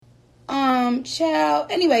Ciao.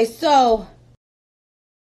 Anyway, so.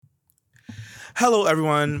 Hello,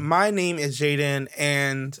 everyone. My name is Jaden,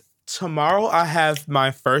 and tomorrow I have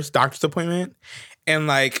my first doctor's appointment. And,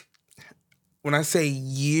 like, when I say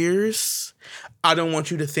years, I don't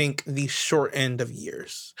want you to think the short end of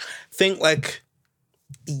years. Think, like,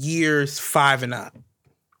 years 5 and up.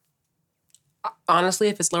 Honestly,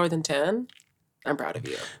 if it's lower than 10, I'm proud of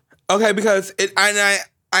you. Okay, because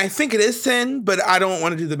I think it is 10, but I don't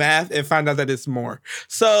want to do the math and find out that it's more.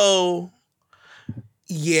 So,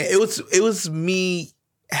 yeah, it was me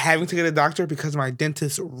having to get a doctor because my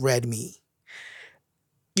dentist read me.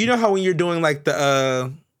 You know how when you're doing like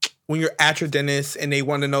when you're at your dentist and they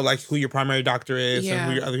want to know like who your primary doctor is and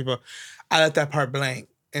who your other people, I let that part blank.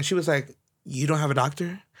 And she was like, "You don't have a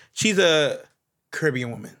doctor?" She's a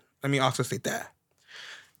Caribbean woman. Let me also state that.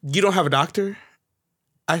 "You don't have a doctor?"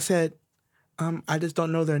 I said, I just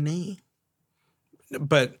don't know their name.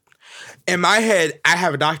 But in my head, I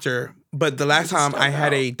have a doctor. But the last time I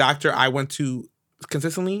had a doctor I went to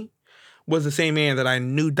consistently was the same man that I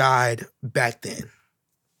knew died back then.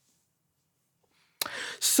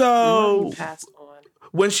 So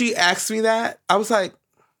when she asked me that, I was like,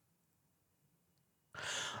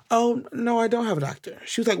 "Oh, no, I don't have a doctor."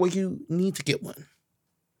 She was like, "Well, you need to get one.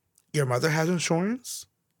 Your mother has insurance?"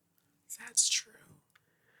 That's true.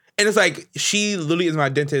 And it's like, she literally is my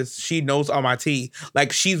dentist. She knows all my tea.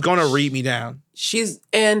 Like, she's going to read me down.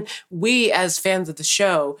 And we, as fans of the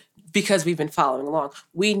show, because we've been following along,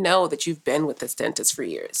 we know that you've been with this dentist for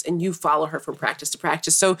years and you follow her from practice to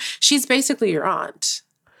practice. So she's basically your aunt.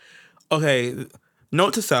 Okay.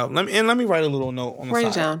 Note to self. Let me write a little note on the side. Write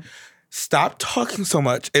it down. Stop talking so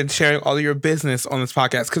much and sharing all of your business on this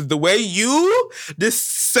podcast. Because the way you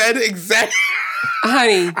just said exactly...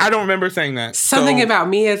 Honey. I don't remember saying that. Something about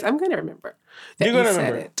me is... I'm going to remember. You're going to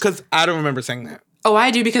remember. Because I don't remember saying that. Oh,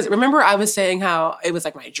 I do. Because remember I was saying how it was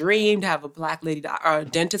like my dream to have a black lady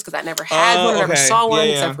dentist because I never had one. I never saw one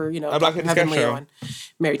except for, a Black Lady having one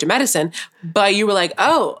Married to Medicine. But you were like,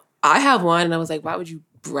 "Oh, I have one." And I was like, why would you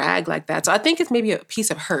brag like that? So I think it's maybe a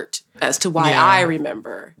piece of hurt as to why I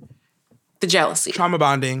remember. The jealousy. Trauma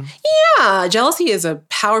bonding. Yeah. Jealousy is a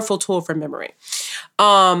powerful tool for memory.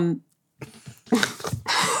 My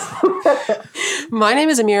name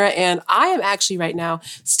is Amira, and I am actually right now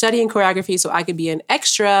studying choreography so I could be an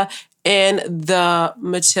extra in the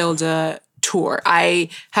Matilda tour. I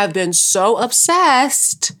have been so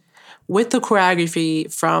obsessed with the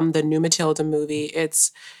choreography from the new Matilda movie.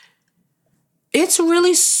 It's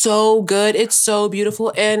really so good. It's so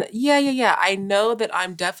beautiful. And yeah. I know that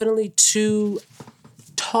I'm definitely too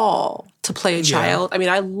tall to play a child. I mean,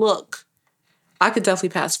 I could definitely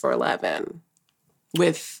pass for 11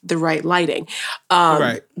 with the right lighting.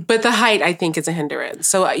 Right. But the height, I think, is a hindrance.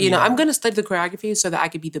 So, you know, I'm going to study the choreography so that I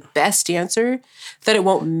could be the best dancer, that it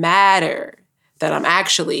won't matter that I'm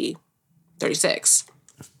actually 36.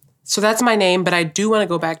 So that's my name, but I do want to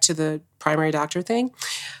go back to the primary doctor thing.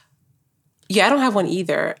 Yeah, I don't have one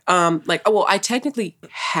either. I technically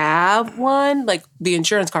have one. Like, the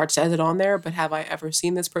insurance card says it on there, but have I ever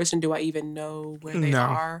seen this person? Do I even know where they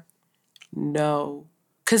are? No.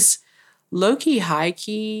 Because low-key,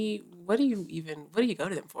 high-key, what do you go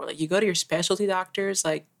to them for? Like, you go to your specialty doctors?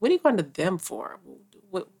 Like, what are you going to them for?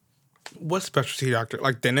 What specialty doctor?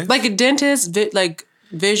 Like dentist? Like a dentist, like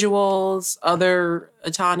visuals, other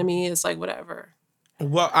autonomy. It's like, whatever.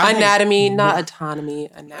 Well, anatomy. Anatomy.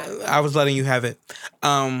 I was letting you have it.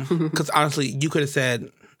 Because honestly, you could have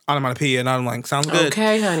said onomatopoeia, and I'm like, sounds good.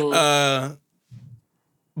 Okay, honey.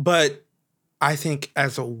 But I think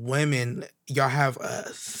as a women, y'all have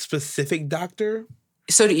a specific doctor.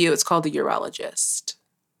 So do you. It's called the urologist.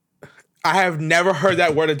 I have never heard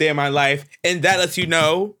that word a day in my life, and that lets you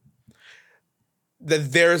know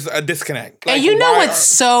that there's a disconnect. Like, and you know what's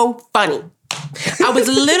so funny? I was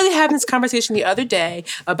literally having this conversation the other day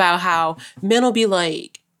about how men will be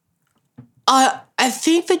like, I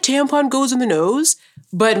think the tampon goes in the nose.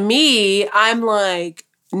 But me, I'm like,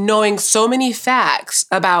 knowing so many facts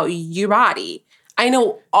about your body. I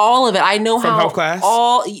know all of it. I know From how health class?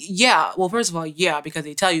 Well, first of all, because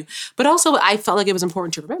they tell you. But also, I felt like it was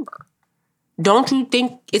important to remember. Don't you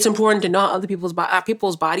think it's important to know how other people's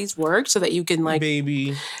bodies work so that you can, like...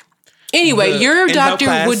 Baby... Anyway, your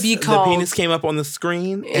doctor would be called... The penis came up on the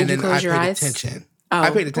screen, and then I paid attention. Oh. I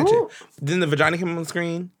paid attention. Ooh. Then the vagina came on the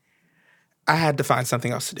screen. I had to find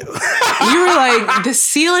something else to do. You were like, the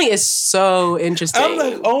ceiling is so interesting. I'm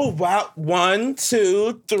like, oh, wow. 1,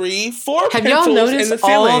 2, 3, 4 Have y'all noticed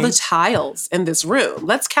all the tiles in this room?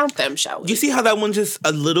 Let's count them, shall we? You see how that one's just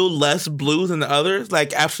a little less blue than the others?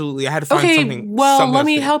 Like, absolutely. I had to find something. Well, let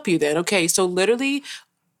me help you then. Okay, so literally...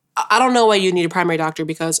 I don't know why you need a primary doctor,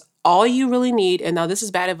 because all you really need, and now this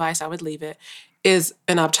is bad advice, I would leave it, is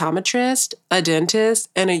an optometrist, a dentist,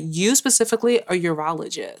 and you specifically, a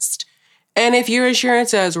urologist. And if your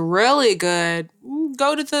insurance is really good,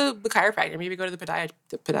 go to the chiropractor, maybe go to the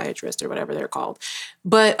podiatrist or whatever they're called.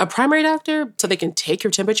 But a primary doctor, so they can take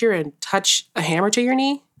your temperature and touch a hammer to your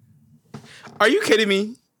knee? Are you kidding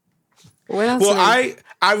me? What else? Well,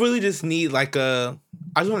 I really just need I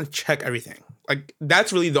just want to check everything. Like,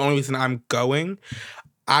 that's really the only reason I'm going.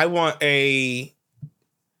 I want a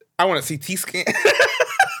CT scan.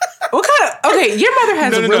 What kind of, okay, your mother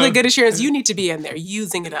has No. good insurance. You need to be in there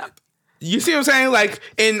using it up. You see what I'm saying? Like,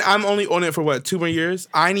 and I'm only on it for what, 2 more years?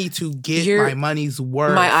 I need to get my money's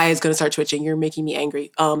worth. My eye is going to start twitching. You're making me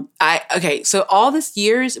angry. Okay, so all this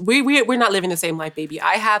years, we're not living the same life, baby.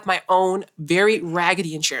 I have my own very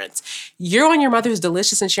raggedy insurance. You're on your mother's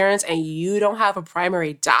delicious insurance and you don't have a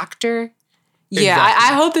primary doctor? Yeah, exactly.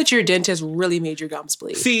 I hope that your dentist really made your gums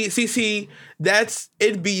bleed. See, it'd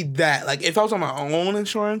be that. Like, if I was on my own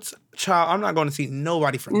insurance, child, I'm not going to see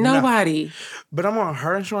nobody for nobody. Nothing. But I'm on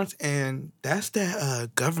her insurance, and that's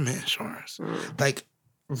that government insurance. Like,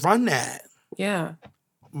 run that. Yeah.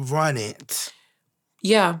 Run it.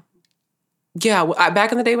 Yeah. Yeah.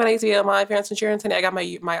 Back in the day when I used to be on my parents' insurance, and I got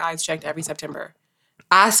my eyes checked every September.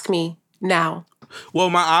 Ask me now. Well,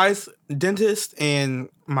 my eyes, dentist and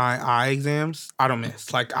my eye exams, I don't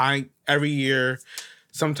miss. Like, every year,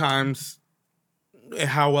 sometimes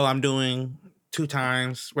how well I'm doing, 2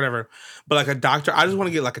 times, whatever. But like a doctor, I just want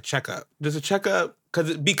to get like a checkup. Just a checkup,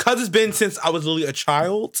 because it's been since I was literally a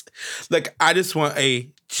child. Like, I just want a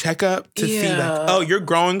checkup to see like, oh, you're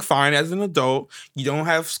growing fine as an adult. You don't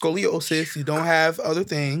have scoliosis. You don't have other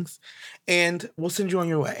things. And we'll send you on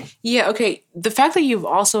your way. Yeah, okay. The fact that you've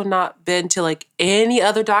also not been to like any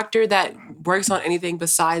other doctor that works on anything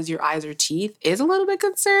besides your eyes or teeth is a little bit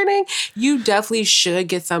concerning. You definitely should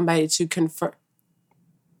get somebody to confirm.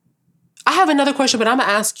 I have another question, but I'm going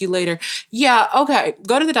to ask you later. Yeah, okay.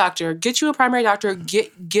 Go to the doctor. Get you a primary doctor.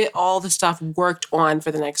 Get all the stuff worked on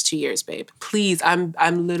for the next 2 years, babe. Please, I'm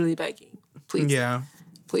literally begging. Please. Yeah.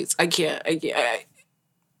 Please. I can't.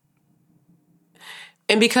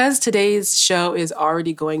 And because today's show is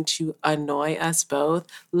already going to annoy us both,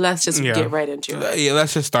 let's just get right into it. Yeah,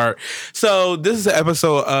 let's just start. So this is an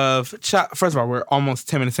episode of... First of all, we're almost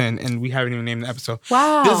 10 minutes in, and we haven't even named the episode.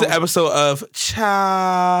 Wow. This is an episode of Child.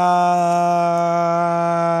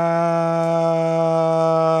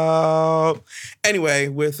 Anyway,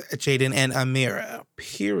 with Jaden and Amira.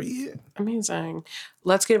 Period. Amazing.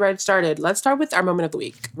 Let's get right started. Let's start with our moment of the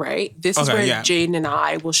week, right? This is where Jaden and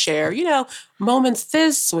I will share, moments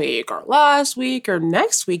this week or last week or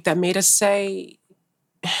next week that made us say,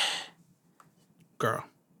 girl.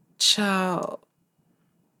 Child.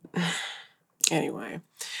 Anyway.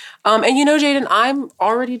 And Jaden, I'm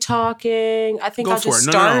already talking. I think I'll just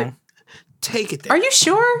start. No. Take it there. Are you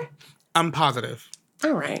sure? I'm positive.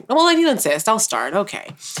 All right. Well, if you insist, I'll start. Okay.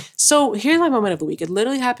 So here's my moment of the week. It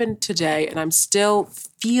literally happened today, and I'm still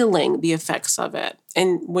feeling the effects of it.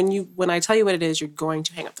 And when I tell you what it is, you're going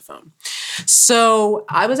to hang up the phone. So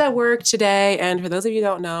I was at work today, and for those of you who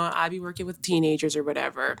don't know, I be working with teenagers or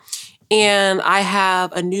whatever. And I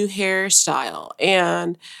have a new hairstyle.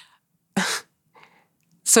 And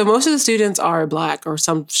so most of the students are black or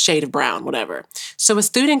some shade of brown, whatever. So a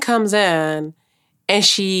student comes in, and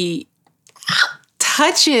she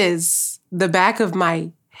touches the back of my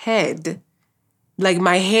head, like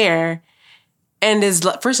my hair, and is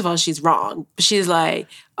like, first of all, she's wrong. She's like,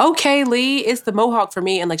 okay, Lee, it's the mohawk for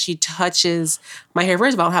me. And like, she touches my hair.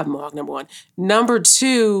 First of all, I don't have a mohawk, number one. Number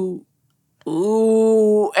two,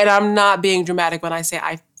 ooh, and I'm not being dramatic when I say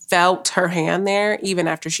I felt her hand there even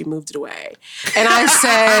after she moved it away. And I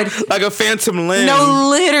said... like a phantom limb. No,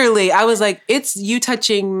 literally. I was like, it's you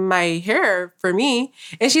touching my hair for me.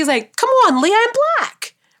 And she's like, come on, Lee, I'm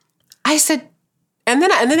black. I said... And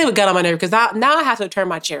then it would get on my nerve because now I have to turn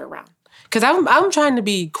my chair around. Because I'm trying to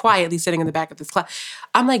be quietly sitting in the back of this class.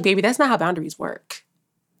 I'm like, baby, that's not how boundaries work.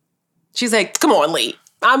 She's like, come on, Lee.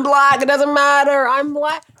 I'm black. It doesn't matter. I'm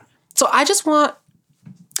black. So I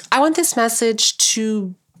want this message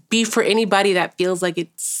to be for anybody that feels like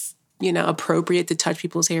it's, appropriate to touch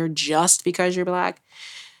people's hair just because you're black.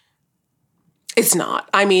 It's not.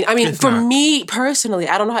 I mean, for me personally,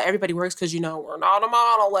 I don't know how everybody works because, we're not a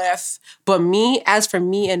monolith. But as for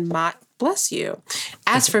me and my, bless you.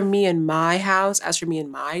 As for me and my house, as for me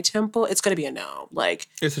and my temple, it's going to be a no. Like,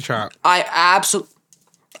 it's a trap. I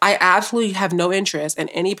absolutely have no interest in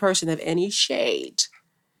any person of any shade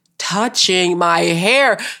touching my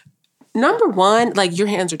hair. Number one, like, your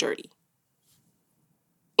hands are dirty.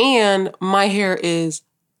 And my hair is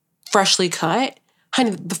freshly cut,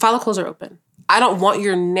 honey, the follicles are open. I don't want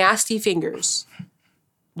your nasty fingers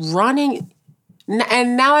running.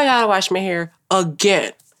 And now I gotta wash my hair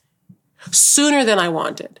again sooner than I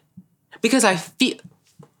wanted because I feel.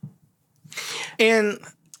 And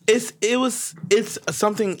it's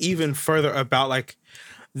something even further about like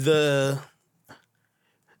the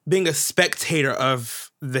being a spectator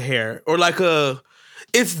of the hair or like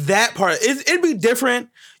it's that part. It'd be different.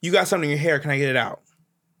 You got something in your hair. Can I get it out?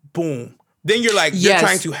 Boom. Then you're like, you're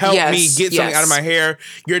trying to help me get something out of my hair.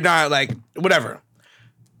 You're not like, whatever.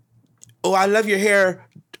 Oh, I love your hair.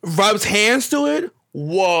 Rubs hands to it.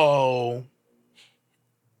 Whoa.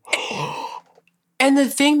 And the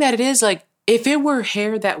thing that it is, like, if it were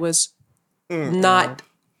hair that was not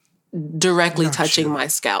directly touching my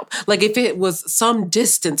scalp, like if it was some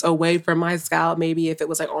distance away from my scalp, maybe if it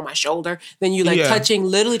was like on my shoulder, then you like touching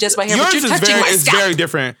literally just my hair, but you're touching my scalp. It's very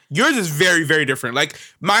different. Yours is very, very different. Like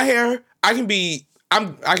my hair, I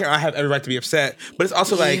have every right to be upset, but it's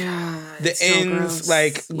also like the ends,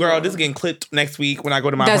 like, girl, this is getting clipped next week when I go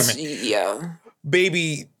to my appointment. Yeah.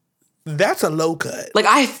 Baby, that's a low cut. Like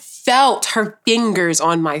I felt her fingers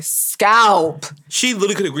on my scalp. She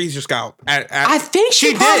literally could have greased your scalp. I think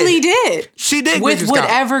she probably did. She did with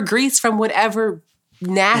whatever grease from whatever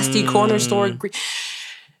nasty corner store grease.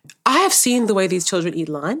 I have seen the way these children eat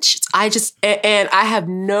lunch. And I have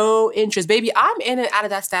no interest. Baby, I'm in and out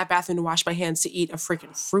of that staff bathroom to wash my hands to eat a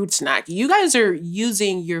freaking fruit snack. You guys are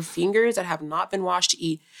using your fingers that have not been washed to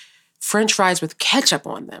eat French fries with ketchup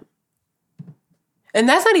on them. And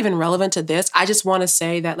that's not even relevant to this. I just want to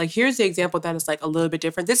say that, like, here's the example that is like a little bit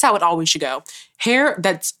different. This is how it always should go. Hair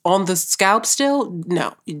that's on the scalp still,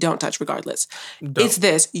 no, you don't touch regardless. It's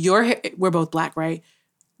this. Your hair, we're both black, right?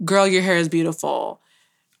 Girl, your hair is beautiful.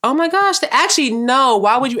 Oh my gosh. Actually, no.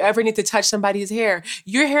 Why would you ever need to touch somebody's hair?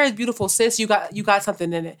 Your hair is beautiful, sis. You got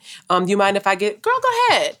something in it. Do you mind if I get, girl, go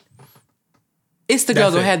ahead. It's the girl,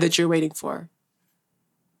 go ahead that you're waiting for.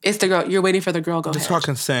 It's the girl, you're waiting for the girl, go ahead. It's called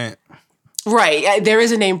consent. Right. There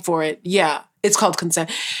is a name for it. Yeah. It's called consent.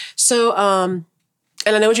 So, and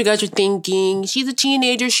I know what you guys are thinking. She's a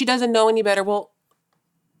teenager. She doesn't know any better. Well,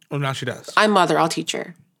 now she does. I'm mother. I'll teach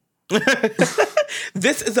her.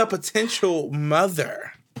 This is a potential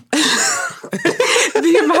mother.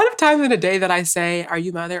 The amount of times in a day that I say, are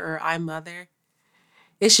you mother or I'm mother?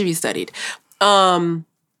 It should be studied. I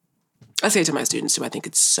say it to my students too. I think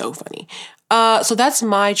it's so funny. So that's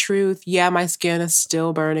my truth. Yeah, my skin is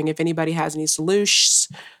still burning. If anybody has any solutions,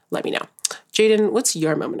 let me know. Jaden, what's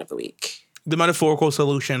your moment of the week? The metaphorical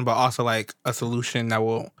solution, but also like a solution that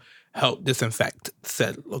will help disinfect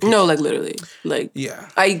said location. No, like literally. Like, yeah.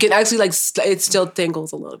 I can actually like, it still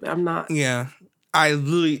tingles a little bit. I'm not. Yeah. I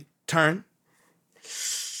literally turn.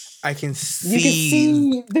 I can see. You can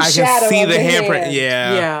see the shadow. I can see the handprint. handprint.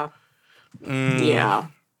 Yeah. Yeah. Yeah.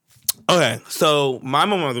 Okay, so my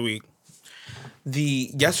moment of the week.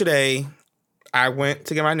 Yesterday, I went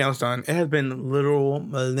to get my nails done. It has been literal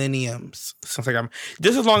millenniums since I got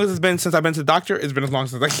just as long as it's been since I've been to the doctor. It's been as long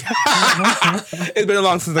since it's been as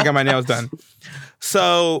long since I got my nails done.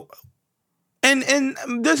 So, and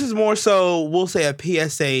this is more so we'll say a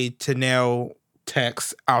PSA to nail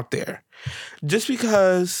techs out there, just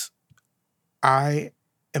because I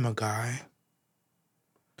am a guy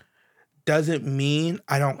doesn't mean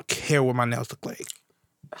I don't care what my nails look like.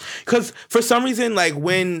 Because for some reason, like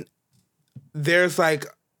when there's like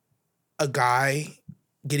a guy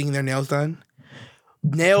getting their nails done,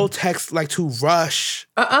 nail techs like to rush,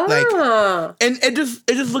 like, and it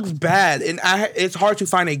just looks bad, and it's hard to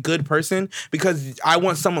find a good person because I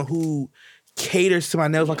want someone who caters to my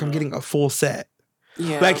nails like I'm getting a full set.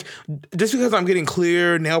 Yeah. Like, just because I'm getting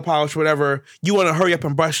clear nail polish, whatever, you want to hurry up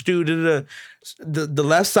and brush through the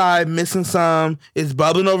left side, missing some, it's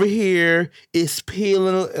bubbling over here, it's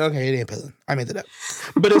peeling. Okay, it ain't peeling. I made it up.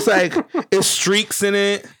 But it's like, it's streaks in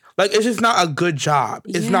it. Like, it's just not a good job.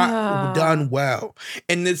 It's not done well.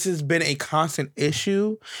 And this has been a constant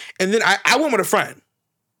issue. And then I went with a friend.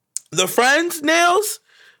 The friend's nails,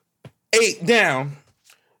 8 down,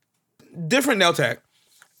 different nail tech.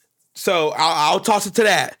 So I'll toss it to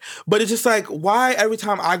that. But it's just like, why every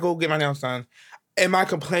time I go get my nails done, am I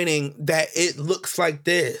complaining that it looks like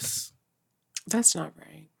this? That's not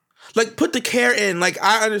right. Like, put the care in. Like,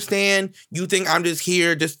 I understand you think I'm just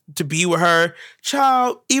here just to be with her.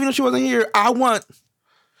 Child, even if she wasn't here, I want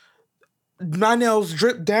my nails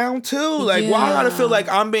drip down too. Like, why do I feel like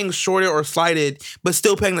I'm being shorted or slighted, but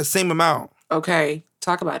still paying the same amount? Okay,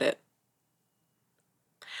 talk about it.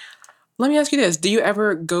 Let me ask you this. Do you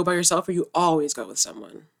ever go by yourself or you always go with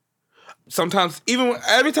someone? sometimes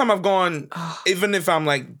every time I've gone, even if I'm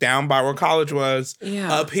like down by where college was,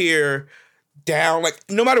 up here, down, like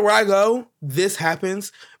no matter where I go, this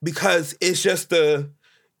happens because it's just they're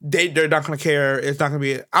not gonna care. It's not gonna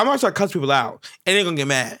be. I'm gonna start cussing people out, and they're gonna get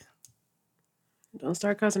mad. Don't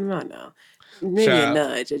start cussing them out now. Maybe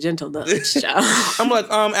a gentle nudge. I'm like,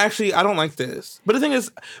 actually, I don't like this. But the thing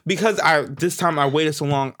is, because this time I waited so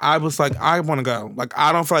long, I was like, I want to go. Like,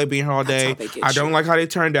 I don't feel like being here all day. I don't like how they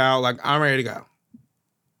turned out. Like, I'm ready to go.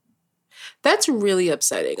 That's really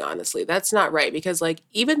upsetting, honestly. That's not right because, like,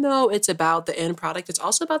 even though it's about the end product, it's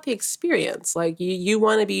also about the experience. Like, you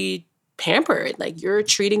want to be pampered. Like, you're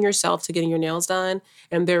treating yourself to getting your nails done,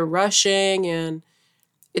 and they're rushing, and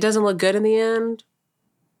it doesn't look good in the end.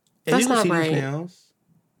 That's not right. Nails.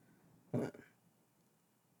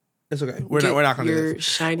 It's okay. We're not gonna do this. Your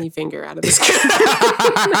shiny finger out of this.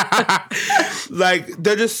 Like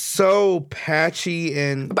they're just so patchy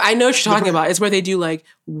and. But I know what you're talking about. It's where they do like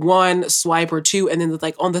one swipe or two, and then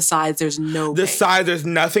like on the sides there's no. The sides there's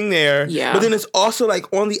nothing there. Yeah. But then it's also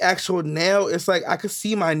like on the actual nail. It's like I could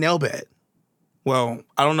see my nail bed. Well,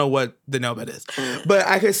 I don't know what the nail bed is, but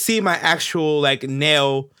I could see my actual like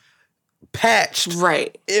nail. Patched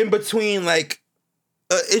right in between, like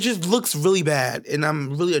it just looks really bad, and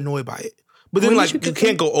I'm really annoyed by it. But then, like, you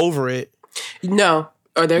can't go over it. No,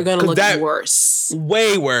 or they're gonna look worse,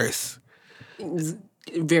 way worse,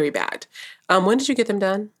 very bad. When did you get them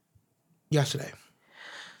done? Yesterday.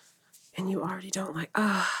 And you already don't like.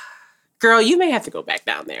 Girl, you may have to go back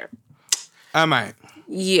down there. I might.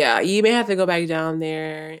 Yeah, you may have to go back down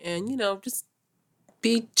there, and just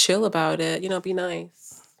be chill about it. Be nice.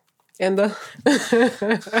 And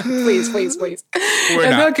please. And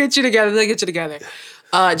they'll get you together.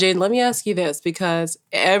 Jane, let me ask you this, because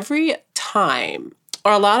every time,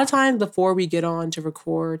 or a lot of times before we get on to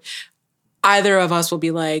record, either of us will be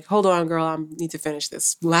like, hold on, girl, I need to finish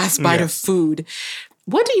this last bite of food.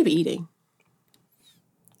 What do you be eating?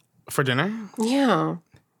 For dinner? Yeah.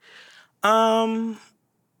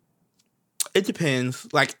 It depends.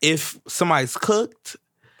 Like, if somebody's cooked,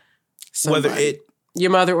 whether your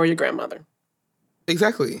mother or your grandmother.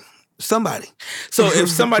 Exactly. Somebody. So if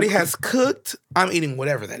somebody has cooked, I'm eating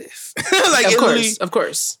whatever that is. Like, of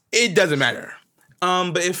course. It doesn't matter.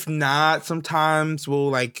 But if not, sometimes we'll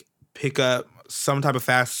like pick up some type of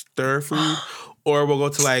fast stir food, or we'll go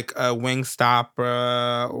to like a Wingstop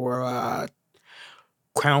or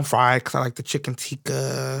Crown Fried because I like the chicken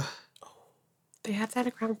tikka. They have that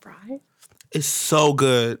at Crown Fried? It's so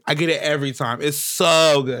good. I get it every time. It's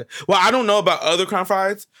so good. Well, I don't know about other Crown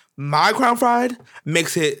Frieds. My Crown Fried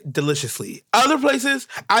makes it deliciously. Other places,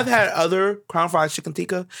 I've had other Crown Fried chicken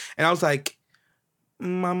tikka, and I was like,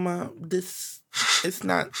 Mama, it's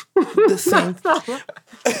not the same.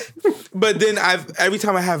 But then every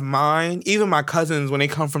time I have mine, even my cousins, when they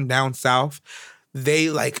come from down south, they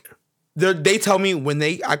tell me when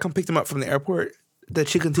I come pick them up from the airport, the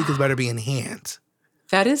chicken tikkas better be in hand.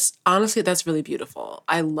 That is, honestly, that's really beautiful.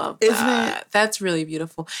 I love that. Isn't it? That's really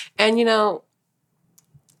beautiful. And,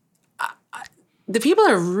 the people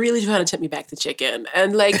are really trying to tempt me back to chicken.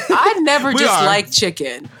 And, like, I never disliked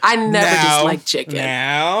chicken. I never disliked chicken.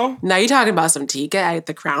 Now you're talking about some tikka at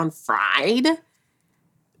the Crown Fried?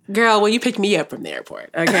 Girl, well, you picked me up from the airport,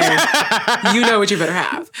 okay? You know what you better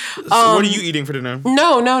have. So what are you eating for dinner?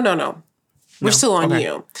 No. We're still on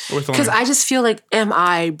you. Because I just feel like, am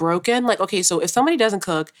I broken? Like, okay, so if somebody doesn't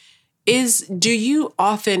cook, do you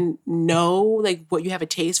often know, like, what you have a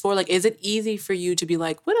taste for? Like, is it easy for you to be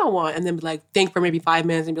like, what do I want? And then be like, think for maybe 5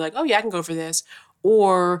 minutes and be like, oh, yeah, I can go for this.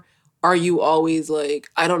 Or are you always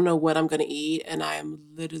like, I don't know what I'm going to eat, and I am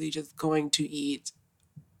literally just going to eat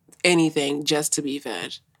anything just to be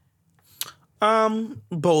fed?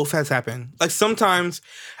 Both has happened. Like, sometimes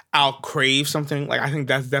I'll crave something. Like, I think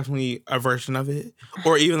that's definitely a version of it.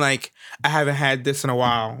 Or even like, I haven't had this in a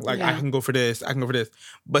while. Like, I can go for this.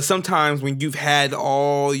 But sometimes when you've had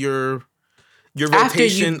all your rotation after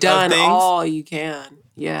you've done of things, all you can,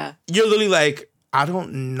 yeah, you're literally like, I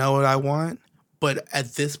don't know what I want, but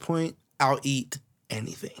at this point, I'll eat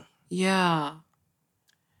anything. Yeah.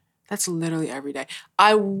 That's literally every day.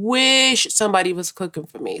 I wish somebody was cooking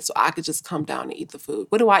for me so I could just come down and eat the food.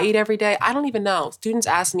 What do I eat every day? I don't even know. Students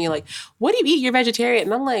ask me, like, what do you eat? You're vegetarian.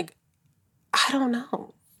 And I'm like, I don't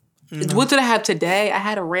know. Mm-hmm. What did I have today? I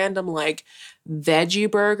had a random, like, veggie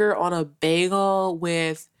burger on a bagel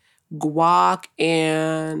with guac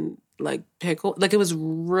and, like pickle. Like it was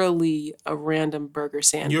really a random burger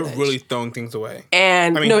sandwich. You're really throwing things away.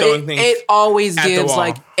 And I mean, no, throwing things it always at the gives wall.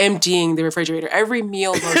 like emptying the refrigerator. Every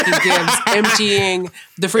meal like, he gives emptying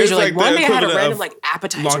the refrigerator. Like like one the day I had a equivalent random of like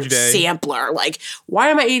appetizer laundry day. sampler. Like, why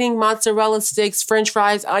am I eating mozzarella sticks, French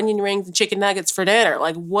fries, onion rings, and chicken nuggets for dinner?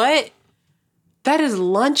 Like, what? That is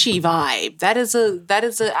lunchy vibe. That is a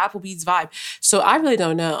Applebee's vibe. So I really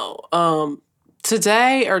don't know.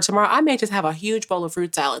 Today or tomorrow, I may just have a huge bowl of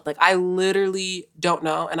fruit salad. Like I literally don't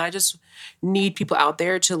know, and I just need people out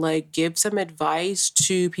there to like give some advice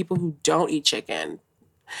to people who don't eat chicken.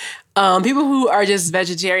 People who are just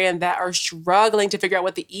vegetarian that are struggling to figure out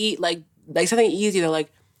what to eat, like something easy. They're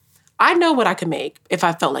like, I know what I could make if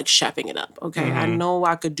I felt like chefing it up. Okay, I know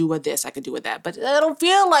I could do with this, I could do with that, but I don't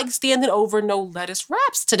feel like standing over no lettuce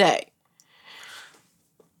wraps today.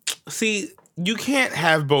 See, you can't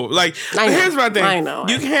have both. Like, I know, here's my thing. I know.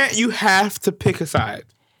 You have to pick a side.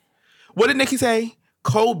 What did Nikki say?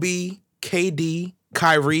 Kobe, KD,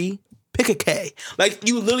 Kyrie, pick a K. Like,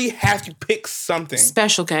 you literally have to pick something.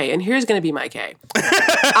 Special K, and here's gonna be my K.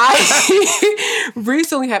 I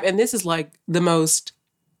recently have, and this is like the most,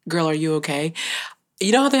 girl, are you okay?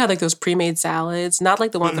 You know how they have like those pre-made salads? Not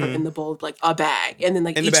like the ones that are in the bowl, like a bag. And then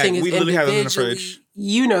like In the each bag. thing is We literally have them in the individually. fridge.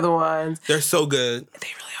 You know the ones. They're so good. They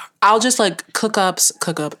really are. I'll just like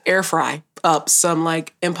air fry up some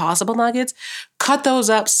like Impossible nuggets, cut those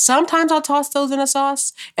up. Sometimes I'll toss those in a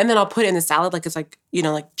sauce and then I'll put it in the salad like it's like, you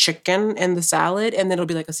know, like chicken in the salad. And then it'll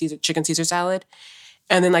be like a chicken Caesar salad.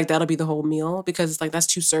 And then like that'll be the whole meal because it's like that's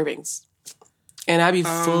 2 servings. And I'd be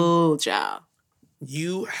full, child.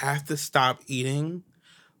 You have to stop eating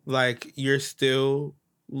like you're still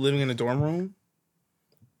living in a dorm room.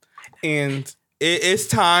 And it's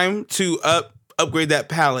time to upgrade that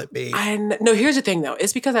palate, babe. No, here's the thing though.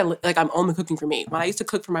 It's because I'm only cooking for me. When I used to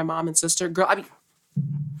cook for my mom and sister, girl, I be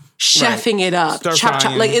chefing it up. Stir Chop.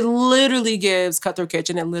 frying. Like it literally gives Cutthroat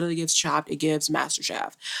Kitchen. It literally gives Chopped. It gives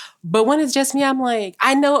MasterChef. But when it's just me, I'm like,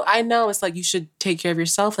 I know it's like you should take care of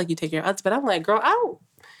yourself like you take care of others. But I'm like, girl, I don't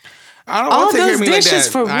don't all want to take care those of me like dishes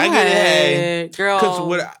that. for I what? get it, hey. Girl. Because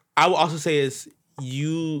what I will also say is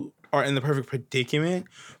you are in the perfect predicament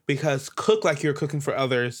because cook like you're cooking for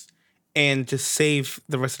others and just save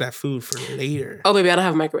the rest of that food for later. Oh, baby, I don't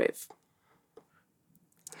have a microwave.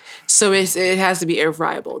 So it has to be air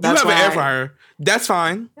fryable. That's you have why an air fryer. That's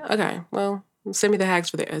fine. Okay, well, send me the hacks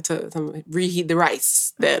for to reheat the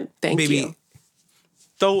rice then. Thank Baby. you.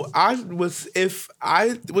 Though if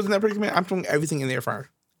I was in that predicament, I'm throwing everything in the air fryer.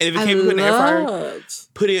 And if it can't be put in the air fryer,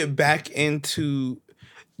 put it back into...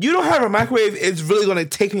 You don't have a microwave, it's really going to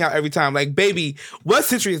take me out every time. Like, baby, what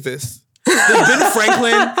century is this? Does Ben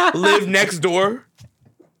Franklin live next door?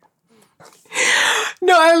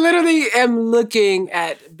 No, I literally am looking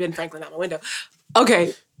at Ben Franklin out my window.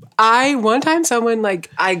 Okay, one time someone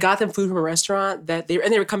I got them food from a restaurant they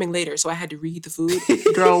were coming later, so I had to reheat the food.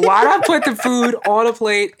 Girl, why'd I put the food on a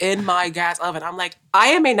plate in my gas oven? I'm like, I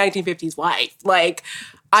am a 1950s wife. Like,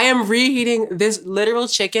 I am reheating this literal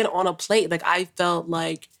chicken on a plate. Like, I felt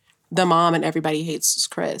like the mom and Everybody Hates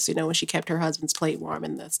Chris, you know, when she kept her husband's plate warm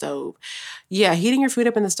in the stove. Yeah, heating your food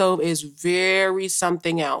up in the stove is very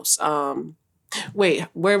something else. Wait,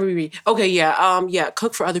 where were we? Okay, yeah,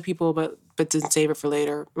 cook for other people, but didn't save it for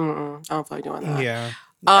later. I don't feel like doing that. Yeah.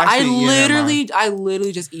 I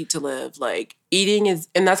literally just eat to live. Like eating is,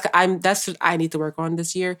 and that's what I need to work on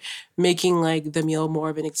this year, making like the meal more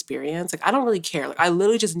of an experience. Like I don't really care. Like I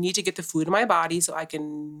literally just need to get the food in my body so I can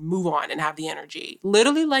move on and have the energy.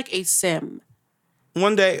 Literally like a sim.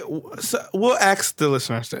 One day, so we'll ask the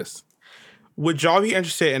listeners this. Would y'all be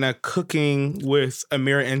interested in a cooking with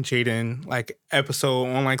Amira and Jaden like episode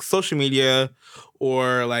on like social media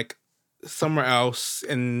or like somewhere else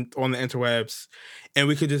on the interwebs, and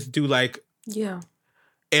we could just do like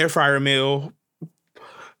air fryer meal,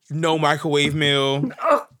 no microwave meal.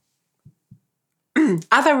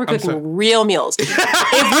 I thought we were cooking real meals. If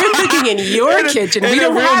we're cooking in your kitchen, we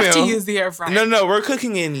don't have to use the air fryer. No, we're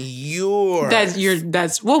cooking in yours.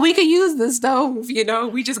 Well, we could use the stove, you know.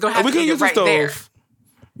 We just gonna have to use it right there.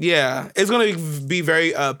 Yeah, it's gonna be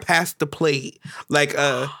very past the plate, like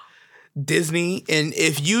Disney. And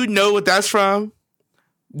if you know what that's from,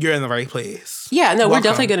 you're in the right place. Yeah, no, we're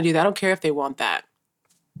definitely gonna do that. I don't care if they want that.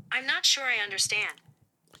 I'm not sure I understand.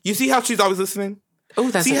 You see how she's always listening? Oh,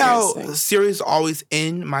 that's see how Siri's always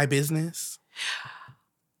in my business?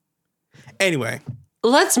 Anyway.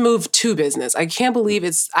 Let's move to business. I can't believe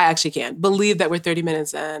I actually can't believe that we're 30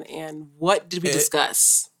 minutes in. And what did we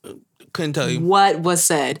discuss? Couldn't tell you. What was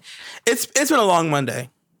said? It's been a long Monday.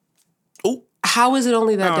 Oh. How is it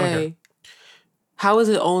only that day? How is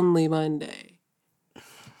it only Monday?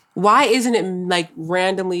 Why isn't it like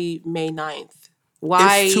randomly May 9th?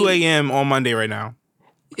 Why? It's 2 a.m. on Monday right now.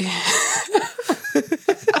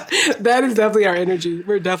 That is definitely our energy.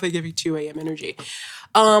 We're definitely giving 2 a.m. energy.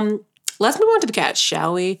 Let's move on to the cats,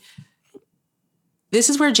 shall we? This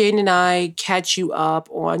is where Jaden and I catch you up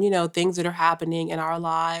on, things that are happening in our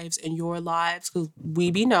lives and your lives, because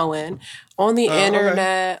we be knowing on the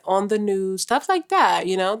internet, on the news, stuff like that.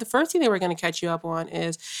 The first thing that we're going to catch you up on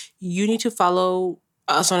is you need to follow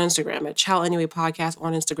us on Instagram at Child Anyway Podcast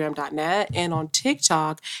on Instagram.net and on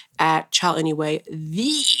TikTok at Child Anyway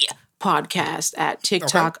the podcast at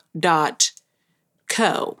TikTok.co.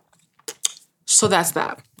 So that's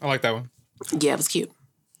that. I like that one. Yeah, it was cute.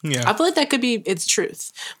 Yeah. I feel like that could be its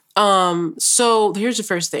truth. So here's the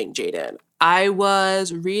first thing, Jaden. I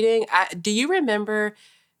was reading. Do you remember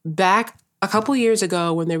back a couple years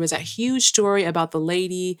ago when there was that huge story about the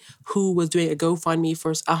lady who was doing a GoFundMe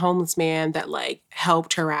for a homeless man that like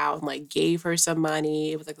helped her out and like gave her some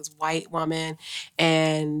money? It was like this white woman.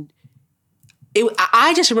 And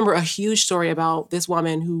I just remember a huge story about this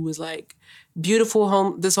woman who was like,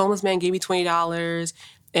 beautiful this homeless man gave me $20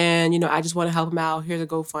 and, I just want to help him out. Here's a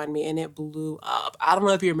GoFundMe. And it blew up. I don't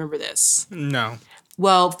know if you remember this. No.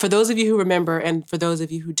 Well, for those of you who remember and for those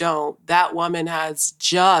of you who don't, that woman has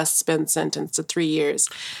just been sentenced to 3 years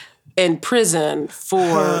in prison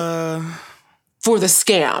for the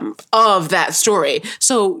scam of that story.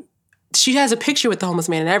 So she has a picture with the homeless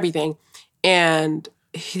man and everything. And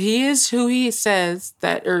he is who he says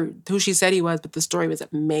that, or who she said he was, but the story was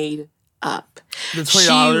made up. The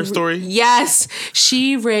 $20 story? Yes.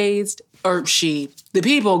 The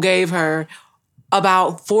people gave her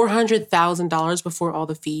about $400,000 before all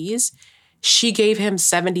the fees. She gave him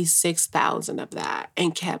 $76,000 of that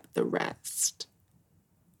and kept the rest.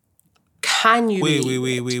 Can you Wait.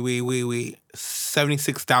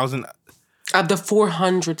 76,000 of the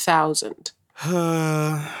 400,000.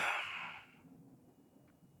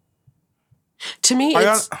 To me,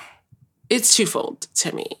 it's twofold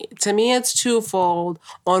to me. To me, it's twofold.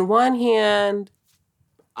 On one hand,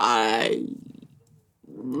 I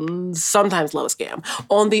sometimes love a scam.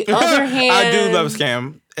 On the other hand... I do love a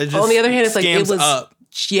scam. On the other hand, it's like it was... Up.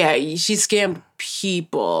 Yeah, she scammed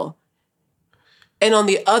people. And on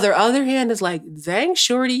the other hand, it's like, dang,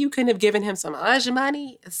 shorty, you couldn't have given him some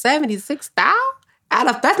money? 76,000?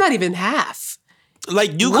 That's not even half.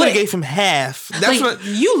 Like, you could have gave him half. That's like,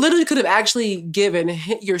 you literally could have actually given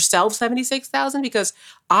yourself 76,000 because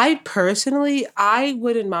I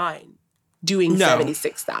wouldn't mind doing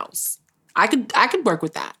 76,000. I could work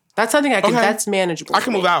with that. That's something I can. Okay. That's manageable. I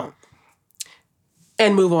can move out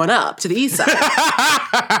and move on up to the east side.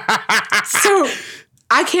 So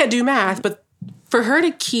I can't do math, but for her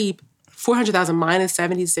to keep 400,000 minus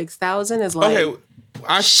 76,000 is like, okay,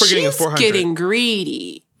 I'm forgetting it's 400. Getting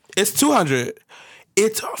greedy. It's 200.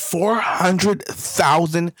 It's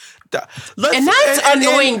 $400,000. And that's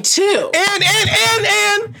annoying too. And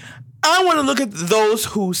I want to look at those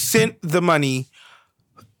who sent the money.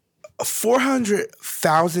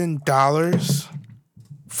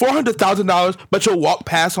 $400,000, but you'll walk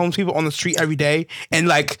past homeless people on the street every day and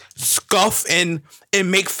like scuff and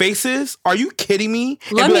make faces. Are you kidding me?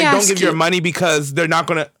 Let and me don't ask give your money because they're not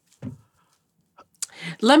gonna.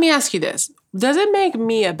 Let me ask you this. Does it make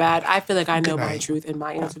me a bad... I feel like I know my truth and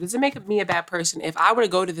my answer. Does it make me a bad person if I were to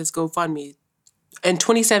go to this GoFundMe in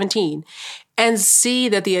 2017 and see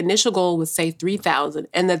that the initial goal was, say, 3,000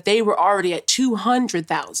 and that they were already at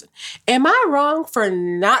 200,000? Am I wrong for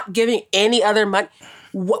not giving any other money?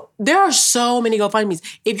 There are so many GoFundMes.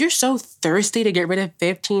 If you're so thirsty to get rid of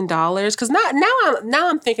 $15, because now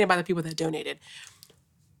I'm thinking about the people that donated.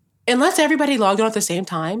 Unless everybody logged on at the same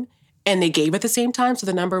time, and they gave at the same time, so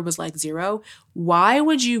the number was like 0, why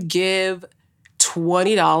would you give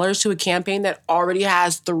 $20 to a campaign that already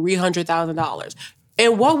has $300,000?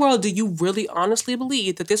 In what world do you really honestly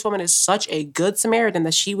believe that this woman is such a good Samaritan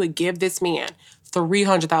that she would give this man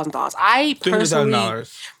 $300,000? I personally...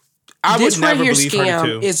 I this would never right here believe her scam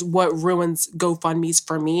too. Is what ruins GoFundMes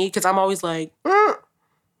for me, because I'm always like,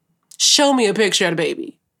 show me a picture of the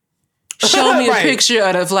baby. Show me a picture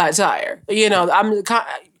of the flat tire.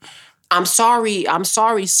 I'm sorry,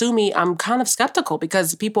 sue me. I'm kind of skeptical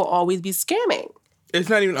because people always be scamming. It's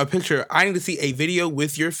not even a picture. I need to see a video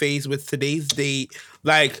with your face with today's date,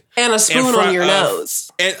 like, and a spoon on your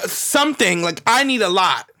nose. And something, like, I need a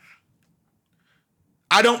lot.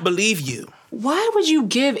 I don't believe you. Why would you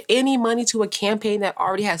give any money to a campaign that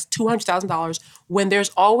already has $200,000 when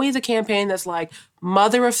there's always a campaign that's like,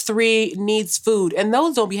 mother of 3 needs food, and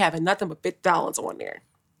those don't be having nothing but $50 on there?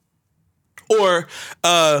 Or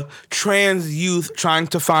trans youth trying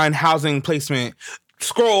to find housing placement.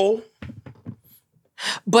 Scroll.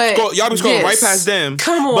 But Y'all be scrolling right past them.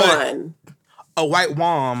 Come on. A white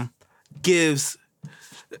mom is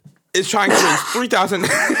trying to raise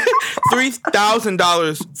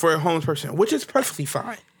 $3,000 for a homeless person, which is perfectly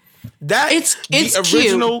fine. It's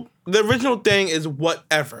The original thing is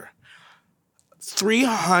whatever.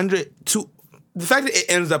 300 to the fact that it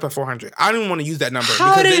ends up at 400. I don't even want to use that number.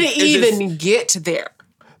 How did it even get there?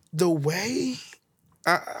 The way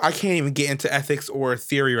I can't even get into ethics or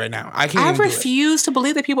theory right now. I refuse to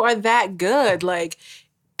believe that people are that good. Like,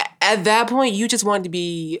 at that point, you just wanted to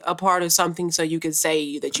be a part of something so you could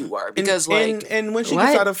say that you were. Because and when she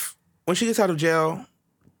gets out of jail,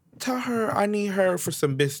 tell her I need her for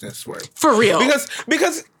some business work. For real.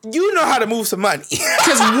 Because you know how to move some money.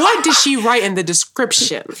 Because what did she write in the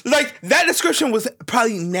description? Like, that description was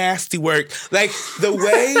probably nasty work. Like, the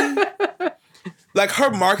way, like, her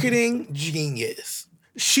marketing, genius.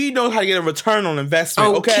 She knows how to get a return on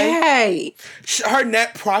investment, okay? Her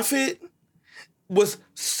net profit was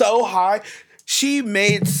so high. She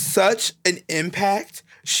made such an impact.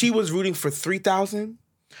 She was rooting for 3,000,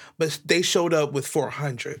 but they showed up with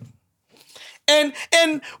 400. And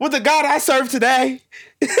with the God I serve today.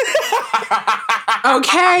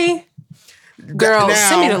 Okay. Girl,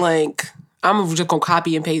 send me the link. I'm just going to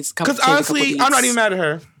copy and paste. Because honestly, I'm not even mad at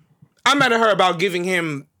her. I'm mad at her about giving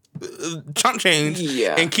him chump change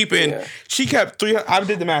and keeping... Yeah. She kept 300... I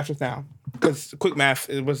did the math just now. Because quick math,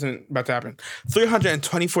 it wasn't about to happen.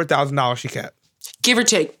 $324,000 she kept. Give or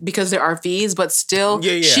take, because there are fees, but still,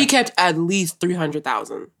 she kept at least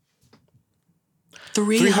 $300,000.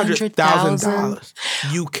 $300,000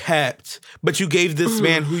 you kept, but you gave this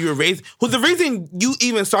man who you were raised. Who the reason you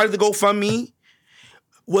even started the GoFundMe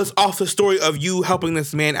was off the story of you helping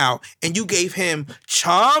this man out, and you gave him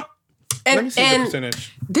chomp. Let me see the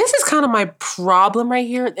percentage. This is kind of my problem right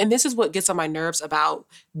here, and this is what gets on my nerves about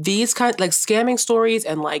these kind like scamming stories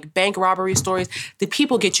and like bank robbery stories. The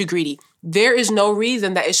people get you greedy. There is no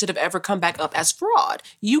reason that it should have ever come back up as fraud.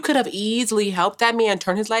 You could have easily helped that man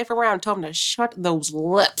turn his life around, told him to shut those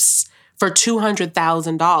lips for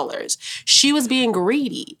 $200,000. She was being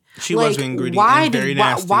greedy. She was being greedy. Why and very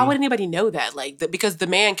nasty. Why would anybody know that? Like, because the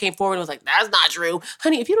man came forward and was like, "That's not true,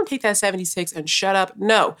 honey. If you don't take that 76 and shut up,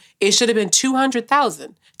 no, it should have been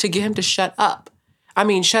 200,000 to get him to shut up." I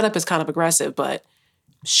mean, shut up is kind of aggressive, but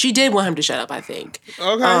she did want him to shut up, I think.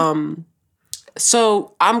 Okay.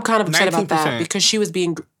 So I'm kind of upset 19%. about that because she was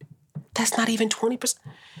being. That's not even 20%.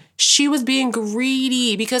 She was being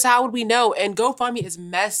greedy because how would we know? And GoFundMe is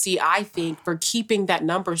messy, I think, for keeping that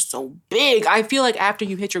number so big. I feel like after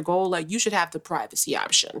you hit your goal, like you should have the privacy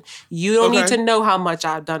option. You don't need to know how much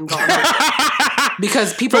I've done gone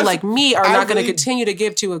because people like me are not going to continue to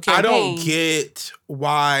give to a campaign. I don't get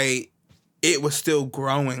why it was still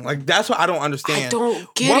growing. Like, that's what I don't understand. I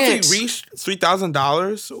don't get it. Once we reached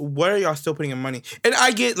 $3,000, where are y'all still putting in money? And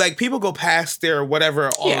I get, like, people go past their whatever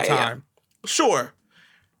all the time. Yeah. Sure.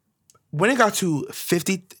 When it got to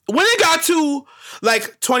 50, when it got to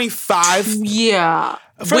like 25. Yeah.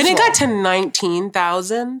 When it got to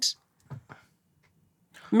 19,000,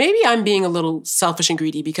 maybe I'm being a little selfish and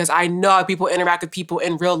greedy because I know how people interact with people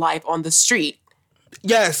in real life on the street.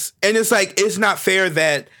 Yes. And it's like, it's not fair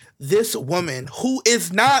that this woman, who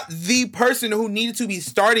is not the person who needed to be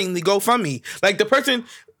starting the GoFundMe, like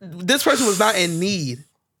this person was not in need.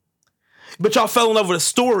 But y'all fell in love with a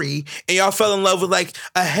story, and y'all fell in love with, like,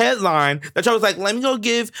 a headline that y'all was like, let me go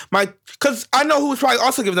give my... Because I know who was probably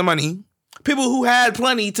also giving the money. People who had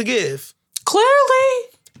plenty to give. Clearly.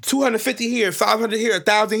 250 here, 500 here,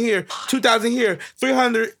 1,000 here, 2,000 here,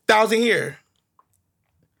 300,000 here.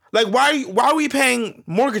 Like, why are we paying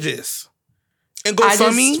mortgages? And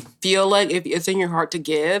GoFundMe? I just feel like if it's in your heart to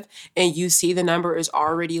give, and you see the number is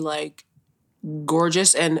already, like,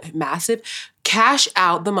 gorgeous and massive, cash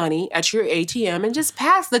out the money at your ATM and just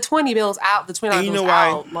pass the 20 bills out, the $20 bills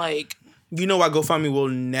out. Like, you know why GoFundMe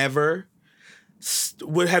would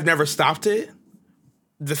have never stopped it?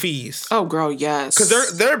 The fees. Oh, girl, yes.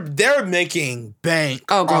 Because they're making bank.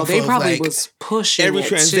 Oh, girl, they probably like was pushing every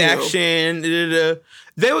transaction.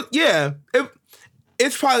 They would,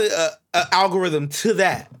 it's probably a algorithm to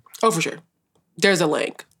that. Oh, for sure. There's a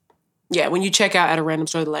link. Yeah, when you check out at a random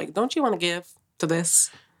store, they're like, don't you want to give to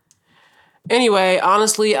this? Anyway,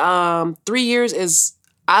 honestly, 3 years is...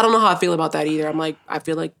 I don't know how I feel about that either. I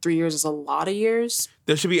feel like 3 years is a lot of years.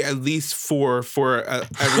 There should be at least 4 for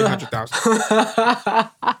every 100,000.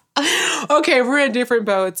 Okay, we're in different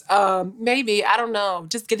boats. Maybe, I don't know.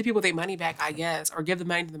 Just get the people their money back, I guess. Or give the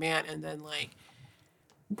money to the man and then, like...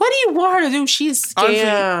 What do you want her to do? She's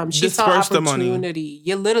scammed. She saw opportunity.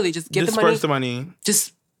 You literally just get the money. Disperse the money.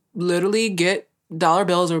 Just literally get dollar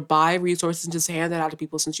bills or buy resources and just hand it out to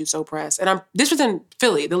people since you're so pressed. And this was in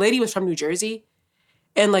Philly. The lady was from New Jersey,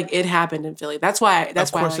 and like it happened in Philly. That's why.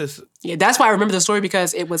 That's why I remember the story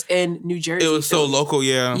because it was in New Jersey. It was so local,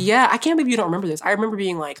 yeah. Yeah, I can't believe you don't remember this. I remember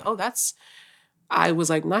being like, oh, I was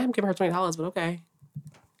like, no, I'm giving her $20, but okay.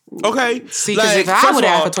 Okay. See, because if I would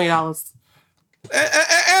ask for $20.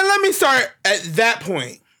 And let me start at that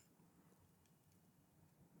point.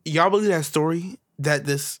 Y'all believe that story? That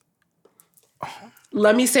this...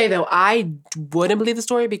 Let me say, though, I wouldn't believe the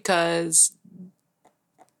story because...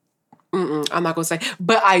 I'm not going to say.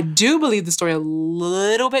 But I do believe the story a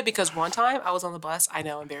little bit because one time I was on the bus. I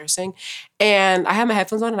know, embarrassing. And I had my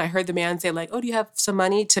headphones on and I heard the man say like, oh, do you have some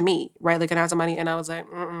money to me? Right? Like, can I have some money? And I was like,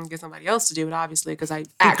 get somebody else to do it, obviously, because I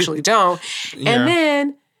actually don't. Yeah. And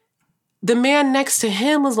then the man next to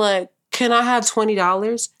him was like, can I have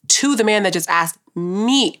 $20 to the man that just asked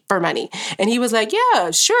me for money? And he was like,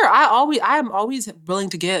 yeah, sure. I am always willing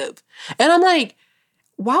to give. And I'm like,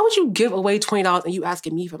 why would you give away $20 and you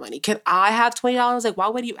asking me for money? Can I have $20? Like, why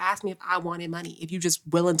would you ask me if I wanted money if you're just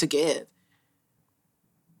willing to give?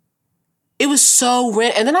 It was so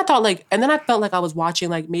random. And then I felt like I was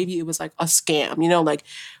watching, like, maybe it was like a scam, you know, like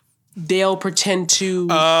they'll pretend to,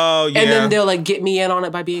 and then they'll like get me in on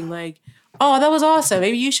it by being like, oh, that was awesome.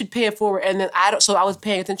 Maybe you should pay it forward. And then so I was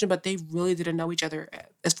paying attention, but they really didn't know each other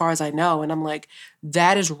as far as I know. And I'm like,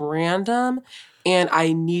 that is random. And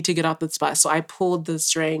I need to get off this bus. So I pulled the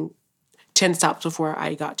string 10 stops before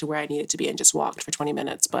I got to where I needed to be and just walked for 20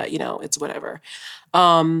 minutes. But, you know, it's whatever.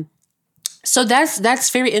 So that's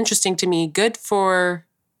very interesting to me. Good for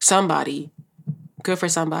somebody. But... Good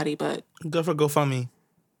for GoFundMe.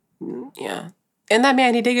 Yeah. And that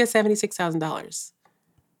man, he did get $76,000.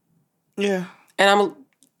 Yeah. And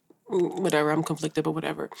I'm conflicted, but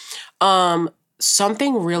whatever.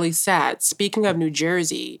 Something really sad. Speaking of New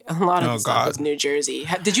Jersey, a lot of stuff is New Jersey.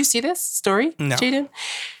 Did you see this story, no. Jaden?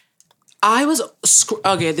 I was,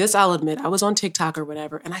 this I'll admit, I was on TikTok or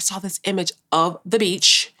whatever, and I saw this image of the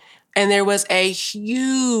beach, and there was a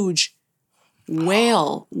huge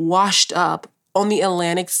whale washed up on the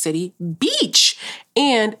Atlantic City beach.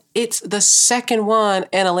 And it's the second one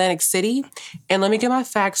in Atlantic City. And let me get my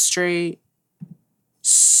facts straight.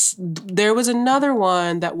 There was another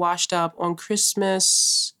one that washed up on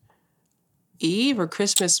Christmas Eve or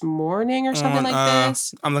Christmas morning or something like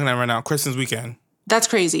this. I'm looking at it right now. Christmas weekend. That's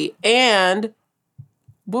crazy. And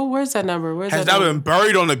where's that number? Has that been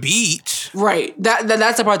buried on the beach? Right. That's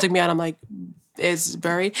the part that took me out. I'm like, it's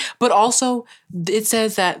buried. But also, it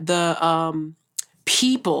says that the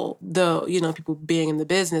people being in the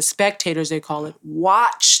business, spectators they call it,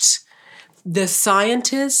 watched the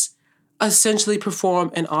scientists essentially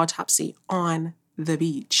perform an autopsy on the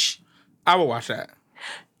beach. I would watch that.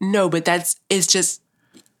 No, but it's just,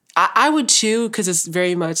 I would too, because it's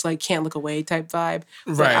very much like can't look away type vibe.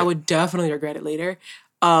 Right. But I would definitely regret it later.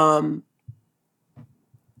 I'll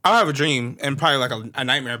have a dream and probably like a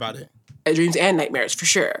nightmare about it. Dreams and nightmares for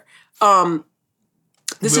sure.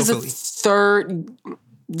 This is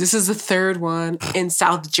the third one in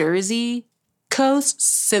South Jersey coast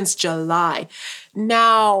since July.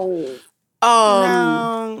 Now,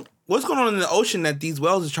 what's going on in the ocean that these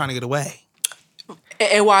whales are trying to get away?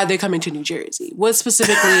 And why are they coming to New Jersey? What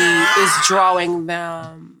specifically is drawing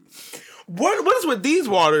them? What is with these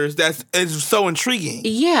waters that is so intriguing?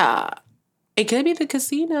 Yeah. It could be the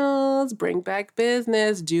casinos, bring back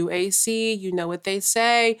business, do AC, you know what they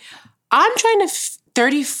say. I'm trying to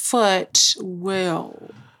 30-foot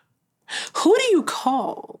whale. Who do you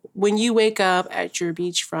call when you wake up at your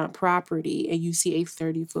beachfront property and you see a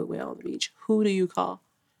 30-foot whale on the beach? Who do you call?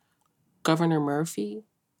 Governor Murphy?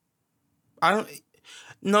 I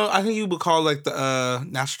think you would call like the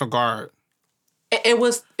National Guard. It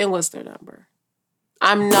was their number.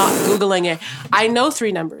 I'm not Googling it. I know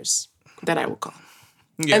 3 numbers that I will call.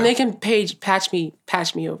 Yeah. And they can patch me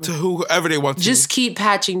over. To whoever they want to. Just keep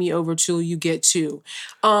patching me over till you get 2.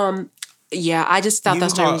 Yeah, I just thought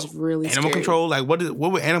that story was really animal scary. Control? Like, what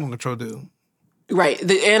would animal control do? Right.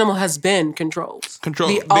 The animal has been controlled.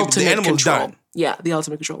 The ultimate control. Done. Yeah, the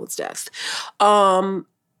ultimate control is death.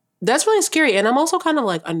 That's really scary. And I'm also kind of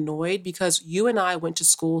like annoyed because you and I went to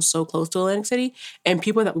school so close to Atlantic City, and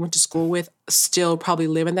people that we went to school with still probably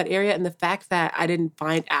live in that area. And the fact that I didn't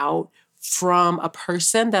find out from a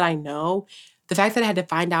person that I know, the fact that I had to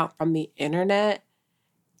find out from the internet,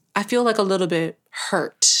 I feel like a little bit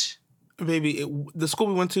hurt. Baby, the school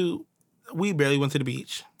we went to, we barely went to the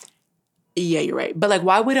beach. Yeah, you're right. But like,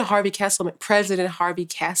 why would President Harvey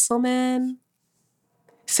Castleman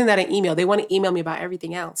send out an email? They want to email me about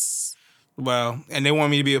everything else. Well, and they want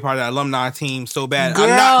me to be a part of that alumni team so bad. Girl.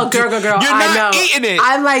 You're I not know. eating it.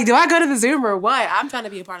 I'm like, do I go to the Zoom or what? I'm trying to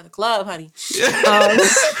be a part of the club, honey.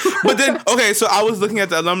 But then, okay, so I was looking at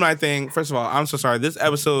the alumni thing. First of all, I'm so sorry. This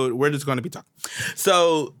episode, we're just going to be talking.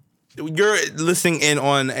 So you're listening in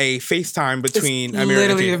on a FaceTime between Amira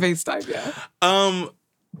literally and a FaceTime, yeah.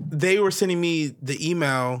 They were sending me the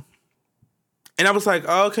email, and I was like,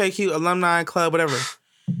 oh, okay, cute, alumni club, whatever.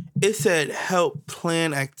 It said help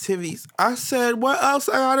plan activities. I said, what else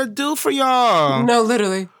I gotta do for y'all? No,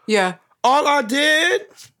 literally. Yeah. All I did.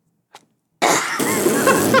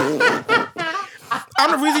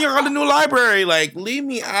 I'm the reason y'all got a new library. Like, leave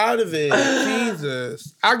me out of it.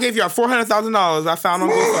 Jesus. I gave y'all $400,000 I found on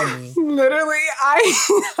GoFundMe. Literally,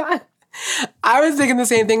 I was thinking the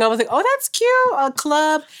same thing. I was like, oh, that's cute. A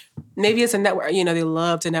club. Maybe it's a network. You know, they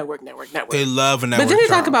love to network. They love a network. But then they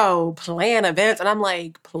job. talk about plan events, and I'm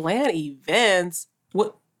like, plan events?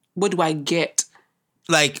 What do I get?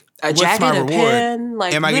 Like, A what's jacket, my a reward? pen?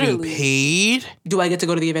 Like, Am I getting literally. paid? Do I get to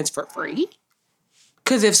go to the events for free?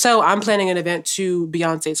 Because if so, I'm planning an event to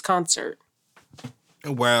Beyonce's concert.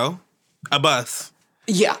 Well, a bus.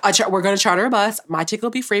 Yeah, we're going to charter a bus. My ticket will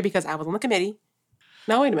be free because I was on the committee.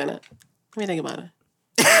 No, wait a minute. Let me think about it.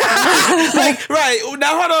 Like, right.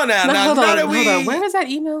 Now, hold on now. Hold now on. that we... Where was that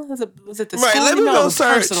email? Was it the Right, school let me email go or the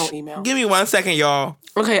search. personal email? Give me 1 second, y'all.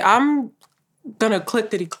 Okay, I'm going to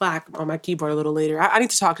clickety-clack on my keyboard a little later. I need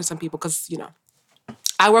to talk to some people because, you know,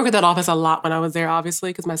 I work at that office a lot when I was there, obviously,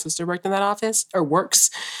 because my sister worked in that office, or works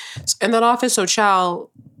in that office. So, child,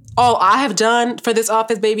 all I have done for this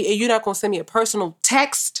office, baby, and you're not going to send me a personal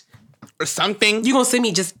text. Or something You're going to send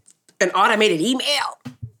me just an automated email.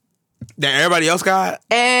 that everybody else got.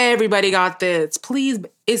 Everybody got this. Please,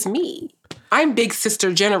 it's me. I'm Big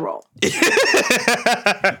Sister General. Good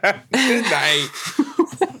night.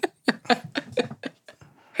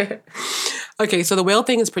 Okay, so the whale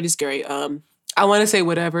thing is pretty scary. I want to say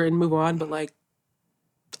whatever and move on, but like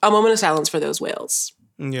a moment of silence for those whales.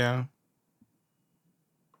 Yeah.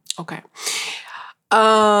 Okay.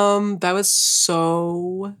 That was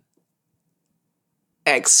so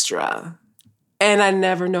extra. And I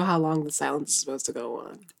never know how long the silence is supposed to go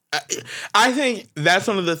on. I think that's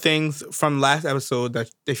one of the things from last episode that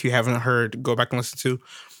if you haven't heard, go back and listen to.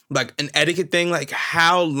 Like an etiquette thing, like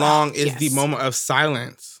how long is the moment of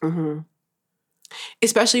silence? Mm-hmm.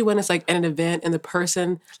 Especially when it's like at an event and the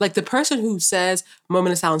person who says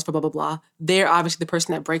moment of silence for blah, blah, blah, they're obviously the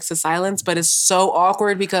person that breaks the silence, but it's so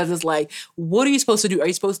awkward because it's like, what are you supposed to do? Are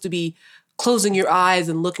you supposed to be closing your eyes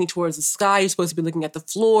and looking towards the sky? Are you supposed to be looking at the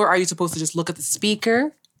floor? Are you supposed to just look at the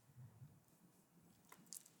speaker?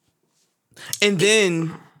 And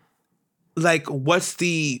then, like, what's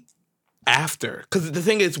the after? Because the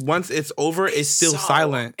thing is, once it's over, it's still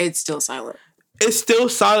silent. It's still silent. It's still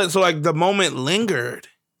silent. So, like, the moment lingered.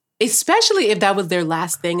 Especially if that was their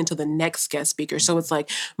last thing until the next guest speaker. So it's like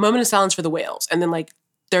moment of silence for the whales. And then like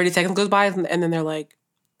 30 seconds goes by and then they're like,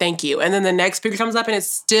 thank you. And then the next speaker comes up and it's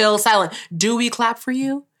still silent. Do we clap for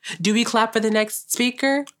you? Do we clap for the next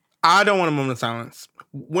speaker? I don't want a moment of silence.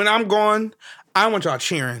 When I'm gone, I want y'all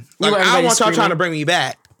cheering. Like, want I everybody want y'all screaming? trying to bring me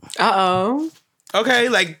back. Uh-oh. Okay?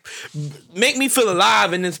 Like, make me feel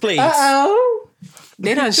alive in this place. Uh-oh.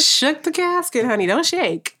 They done shook the casket, honey. Don't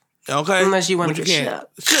shake. Okay? Unless you want But to get can't.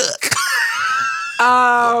 shook.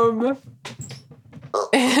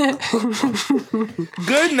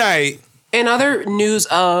 Good night. In other news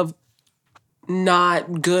of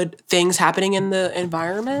not good things happening in the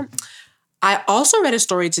environment, I also read a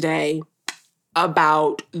story today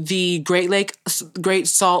about the Great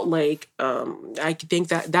Salt Lake. I think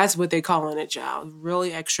that's what they call it, child.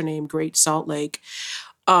 Really extra name, Great Salt Lake.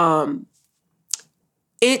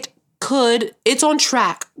 It's on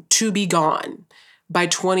track to be gone by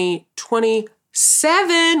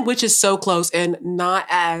 2027, which is so close and not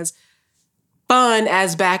as fun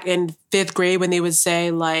as back in 5th grade when they would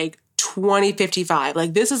say like 2055.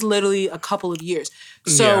 Like this is literally a couple of years.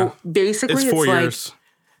 So basically It's 4 years.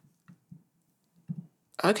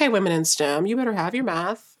 Like, okay, women in STEM, you better have your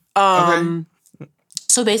math. Okay.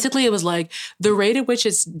 So basically it was like the rate at which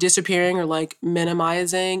it's disappearing or like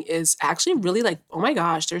minimizing is actually really like, oh my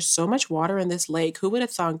gosh, there's so much water in this lake. Who would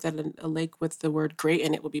have thought that a lake with the word great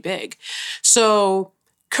in it would be big? So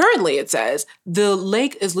currently it says the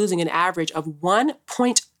lake is losing an average of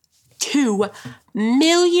 1.2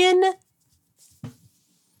 million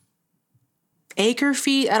acre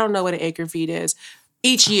feet. I don't know what an acre feet is.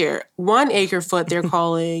 Each year, 1 acre foot, they're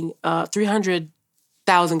calling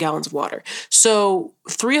 300,000 gallons of water. So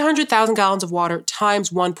 300,000 gallons of water times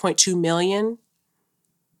 1.2 million,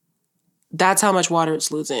 that's how much water it's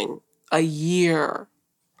losing a year.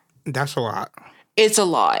 That's a lot. It's a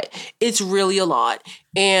lot. It's really a lot.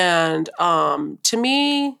 And to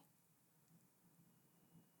me,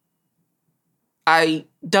 I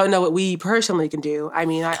don't know what we personally can do. I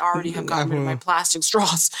mean, I already have gotten rid of my plastic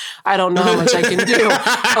straws. I don't know how much I can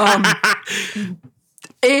do.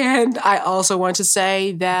 And I also want to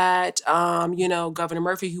say that, Governor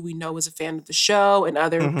Murphy, who we know is a fan of the show, and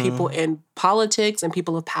other people in politics and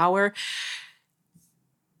people of power.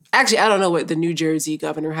 Actually, I don't know what the New Jersey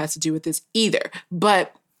governor has to do with this either,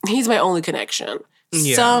 but he's my only connection.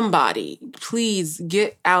 Yeah. Somebody, please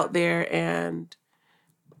get out there and...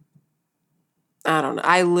 I don't know.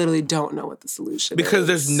 I literally don't know what the solution is. Because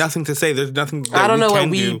there's nothing to say. There's nothing that I don't know what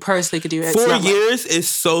we we personally could do. It's 4 years is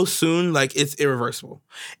so soon, like it's irreversible.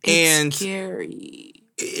 It's scary.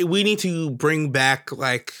 We need to bring back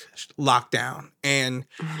like lockdown and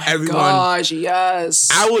everyone. Gosh, yes.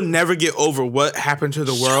 I will never get over what happened to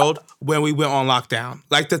the world when we went on lockdown.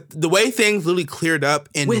 Like the way things literally cleared up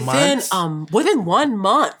in months. Within 1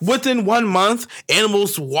 month. Within 1 month,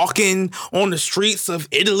 animals walking on the streets of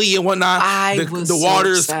Italy and whatnot. The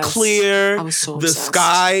water's clear. I was so the obsessed.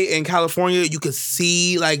 Sky in California, you could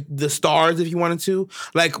see like the stars if you wanted to.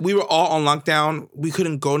 Like we were all on lockdown. We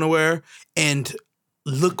couldn't go nowhere, and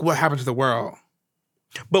look what happened to the world.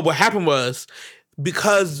 But what happened was,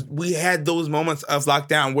 because we had those moments of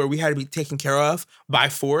lockdown where we had to be taken care of by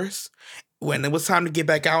force, when it was time to get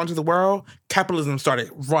back out into the world, capitalism started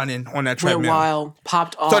running on that treadmill. Went wild,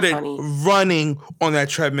 popped off, started honey. running on that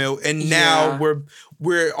treadmill, and now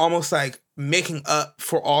we're almost like making up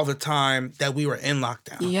for all the time that we were in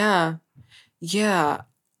lockdown. Yeah.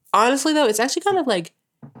 Honestly, though, it's actually kind of like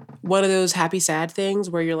one of those happy, sad things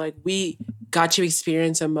where you're like, we got to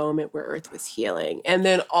experience a moment where Earth was healing. And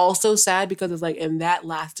then also sad because it's like, and that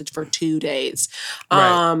lasted for 2 days.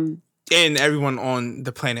 Right. And everyone on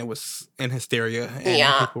the planet was in hysteria.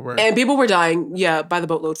 And people were dying, by the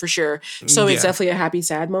boatload for sure. So it's definitely a happy,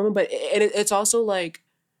 sad moment. But it's also like...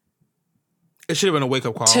 It should have been a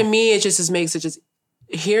wake-up call. To me, it just makes it just...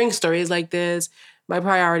 Hearing stories like this... My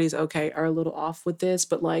priorities, are a little off with this,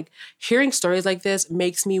 but like hearing stories like this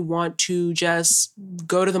makes me want to just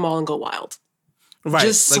go to the mall and go wild. Right.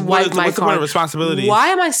 Just like, swipe my what's the point of responsibility? Why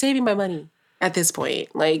am I saving my money at this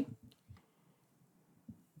point? Like,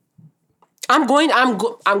 I'm going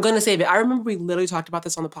to save it. I remember we literally talked about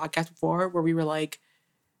this on the podcast before, where we were like,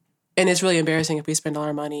 and it's really embarrassing if we spend all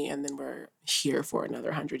our money and then we're here for another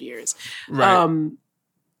 100 years. Right.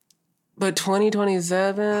 But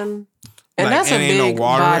 2027. And like, that's a big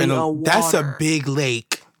body of water. That's a big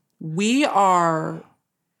lake. We are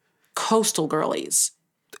coastal girlies.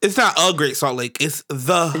 It's not a Great Salt Lake. It's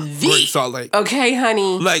the Great Salt Lake. Okay,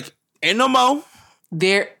 honey. Like, ain't no more.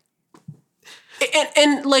 There.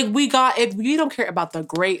 And like if we don't care about the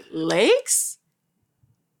Great Lakes.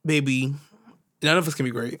 Baby, none of us can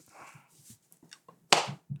be great.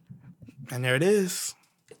 And there it is.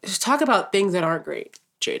 Just talk about things that aren't great,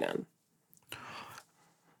 Jaden.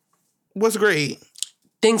 What's great?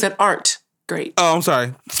 Things that aren't great. Oh, I'm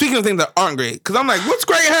sorry. Speaking of things that aren't great, because I'm like, what's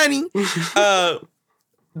great, honey?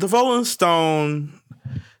 The Rolling Stone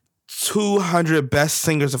 200 Best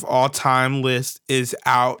Singers of All Time list is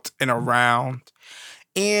out and around.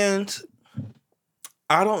 And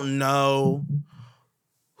I don't know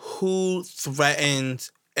who threatened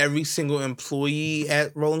every single employee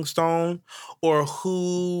at Rolling Stone or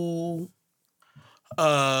who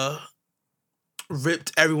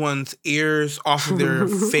ripped everyone's ears off of their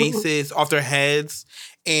faces, off their heads,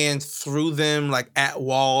 and threw them like at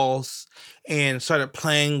walls and started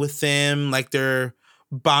playing with them like they're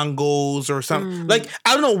bongos or something. Like,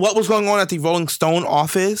 I don't know what was going on at the Rolling Stone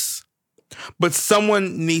office, but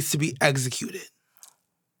someone needs to be executed.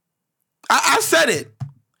 I said it.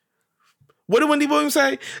 What did Wendy Williams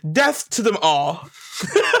say? Death to them all.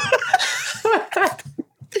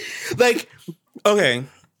 Like, okay.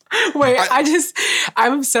 Wait,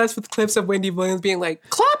 I'm obsessed with clips of Wendy Williams being like,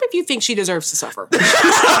 clap if you think she deserves to suffer.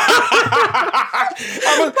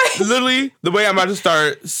 Literally, the way I'm about to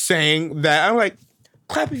start saying that, I'm like,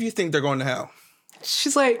 clap if you think they're going to hell.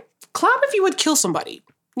 She's like, clap if you would kill somebody.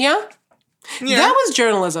 Yeah? That was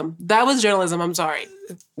journalism. I'm sorry.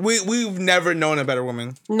 We've never known a better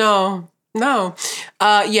woman. No.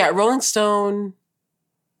 Rolling Stone...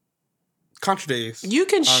 Contradicts. You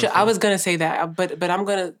can. I was gonna say that, but I'm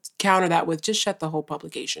gonna counter that with just shut the whole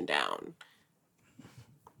publication down.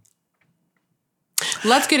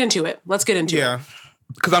 Let's get into it. Yeah,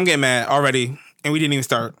 because I'm getting mad already, and we didn't even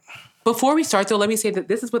start. Before we start, though, let me say that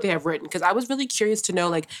this is what they have written, because I was really curious to know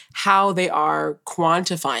like how they are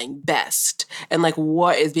quantifying best and like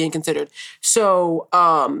what is being considered. So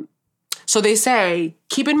So they say,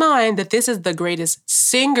 keep in mind that this is the greatest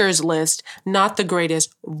singers list, not the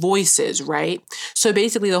greatest voices, right? So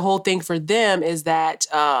basically the whole thing for them is that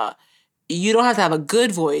you don't have to have a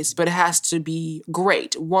good voice, but it has to be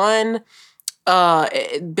great. One,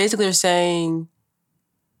 basically they're saying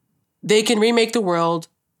they can remake the world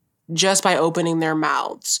just by opening their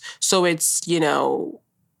mouths. So it's,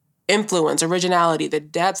 influence, originality, the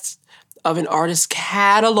depth of an artist's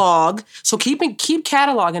catalog. So keep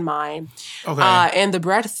catalog in mind. Okay. And the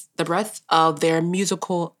breadth of their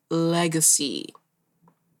musical legacy.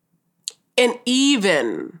 And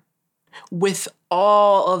even with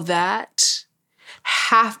all of that,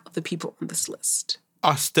 half of the people on this list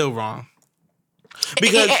are still wrong.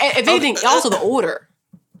 Because if anything, also the order.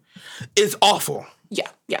 It's awful.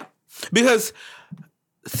 Yeah. Because,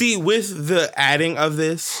 see, with the adding of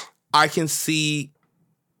this, I can see...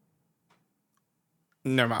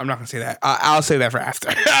 Never mind, I'm not going to say that. I'll say that for after.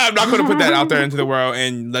 I'm not going to put that out there into the world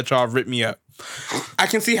and let y'all rip me up. I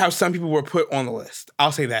can see how some people were put on the list.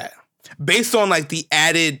 I'll say that. Based on, the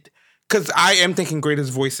added... Because I am thinking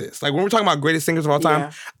greatest voices. When we're talking about greatest singers of all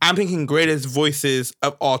time, I'm thinking greatest voices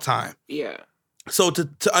of all time. Yeah. So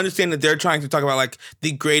to understand that they're trying to talk about,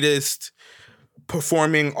 the greatest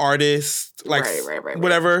performing artist, right.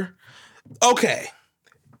 whatever. Okay.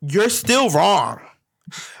 You're still wrong.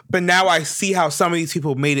 But now I see how some of these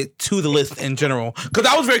people made it to the list in general. Because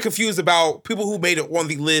I was very confused about people who made it on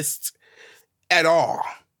the list at all.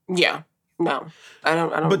 Yeah. No. I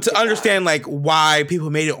don't. But to understand why people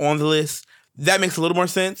made it on the list, that makes a little more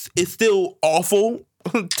sense. It's still awful.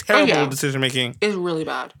 Terrible decision making. It's really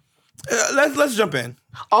bad. Let's jump in.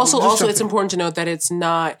 Also, it's important to note that it's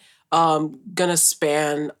not gonna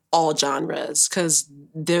span all genres because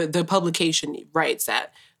the publication writes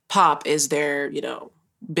that pop is their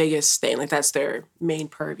biggest thing. That's their main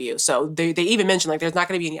purview. So they even mention there's not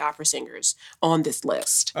going to be any opera singers on this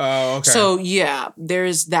list. Oh, okay. So yeah,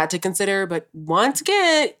 there's that to consider. But once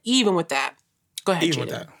again, even with that, go ahead. Even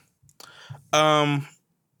Jaden. with that,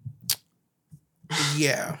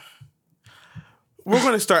 yeah, we're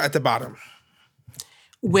going to start at the bottom,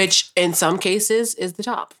 which in some cases is the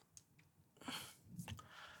top.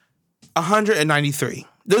 193.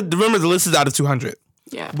 Remember, the list is out of 200.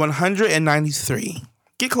 Yeah, 193.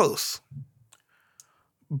 Get close.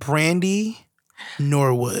 Brandy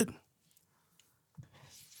Norwood.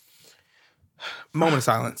 Moment of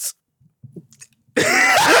silence.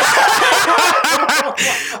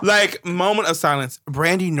 Moment of silence.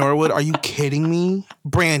 Brandy Norwood, are you kidding me?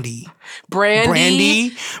 Brandy.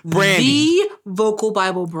 The Vocal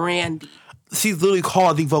Bible Brandy. She's literally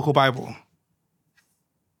called the Vocal Bible.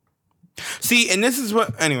 See, and this is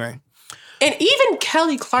what... Anyway. And even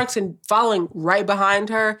Kelly Clarkson following right behind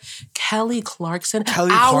her. Kelly Clarkson,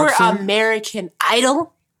 American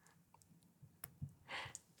Idol.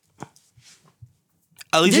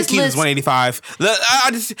 Alicia Keys is 185.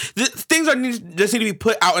 Things just need to be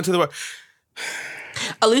put out into the world.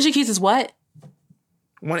 Alicia Keys is what?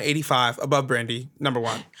 185 above Brandy, number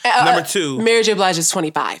one. Number two. Mary J. Blige is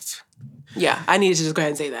 25. Yeah, I needed to just go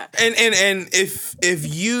ahead and say that. And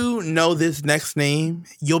if you know this next name,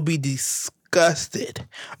 you'll be disgusted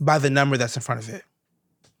by the number that's in front of it.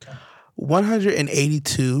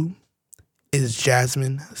 182 is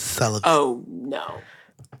Jasmine Sullivan. Oh, no.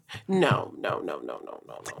 No.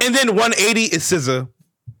 And then 180 is SZA.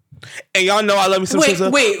 And y'all know I love me some SZA.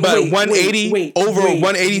 But 180 over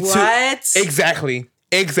 182. What? Exactly.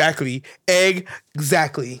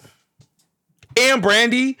 And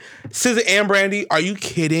Brandy, SZA and Brandy, are you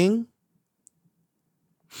kidding?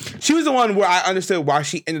 She was the one where I understood why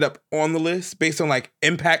she ended up on the list based on the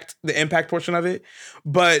impact portion of it.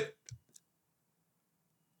 But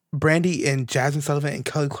Brandy and Jasmine Sullivan and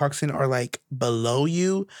Kelly Clarkson are below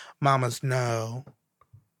you. Mamas, no.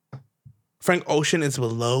 Frank Ocean is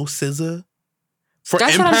below SZA.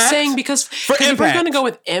 That's impact? What I'm saying because if we're going to go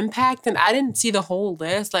with impact, then I didn't see the whole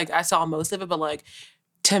list. I saw most of it, but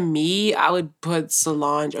to me, I would put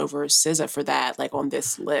Solange over SZA for that, on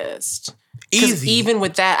this list. Because even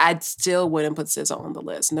with that, I still wouldn't put SZA on the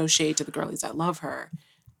list. No shade to the girlies. I love her.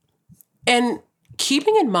 And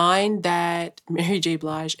keeping in mind that Mary J.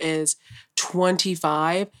 Blige is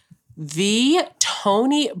 25, the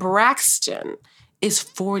Toni Braxton is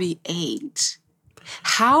 48.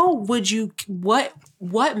 How would you, what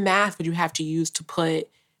math would you have to use to put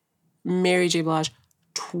Mary J. Blige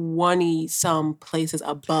 20-some places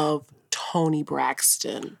above Toni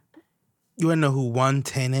Braxton? You want to know who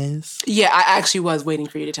 110 is? Yeah, I actually was waiting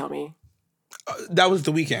for you to tell me. That was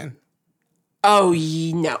The Weeknd. Oh,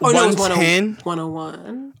 no. Oh, no, it was 110?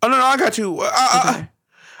 101. Oh, no, I got you.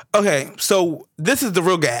 Okay, so this is the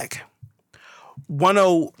real gag.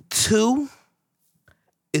 102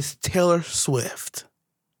 is Taylor Swift.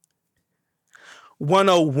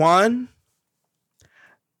 101,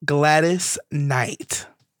 Gladys Knight.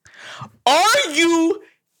 Are you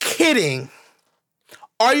kidding?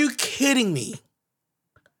 Are you kidding me?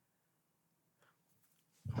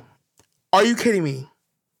 Are you kidding me?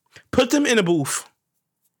 Put them in a booth.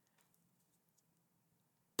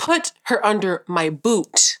 Put her under my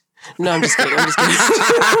boot. No, I'm just kidding. I'm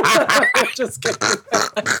just kidding.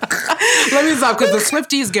 Let me stop because the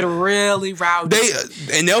Swifties get really rowdy.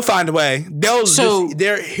 They'll find a way.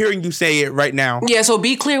 They're hearing you say it right now. Yeah, so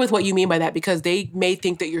be clear with what you mean by that because they may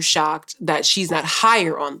think that you're shocked that she's not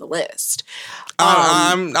higher on the list.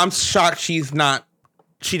 I'm shocked she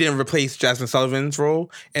didn't replace Jasmine Sullivan's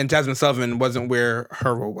role, and Jasmine Sullivan wasn't where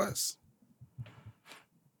her role was.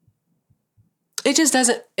 It just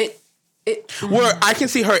doesn't. Where I can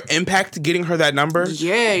see her impact getting her that number.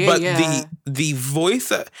 Yeah. The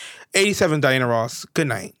voice, 87 Diana Ross. Good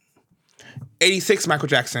night. 86 Michael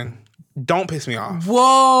Jackson. Don't piss me off.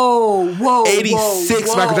 Whoa.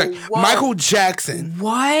 86 Michael Jackson. Michael Jackson.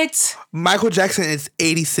 What? Michael Jackson is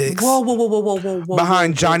 86. Whoa.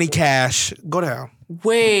 Behind Johnny Cash. Go down.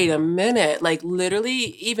 Wait a minute. Like literally,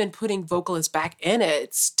 even putting vocalists back in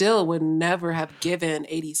it still would never have given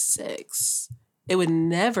 86. It would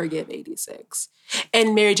never give 86.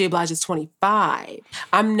 And Mary J. Blige is 25.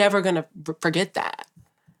 I'm never going to forget that.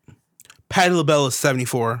 Patti LaBelle is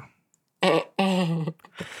 74. That's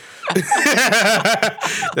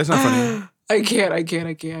not funny. I can't.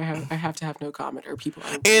 I have to have no comment or people.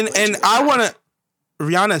 And I want to...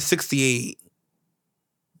 Rihanna is 68.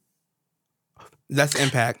 That's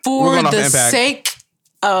impact. For the sake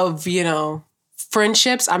of,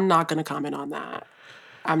 friendships, I'm not going to comment on that.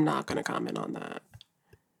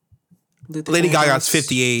 Lady Gaga's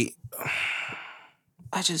 58.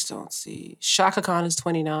 I just don't see. Shaka Khan is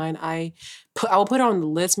 29. I will put her on the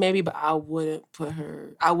list maybe, but I wouldn't put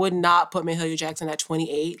her. I would not put Mahalia Jackson at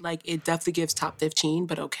 28. Like it definitely gives top 15,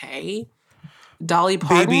 but okay. Dolly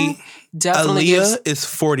Parton Baby, definitely Aaliyah is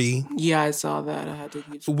 40. Yeah, I saw that. I had to.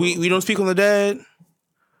 We don't speak on the dead,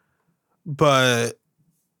 but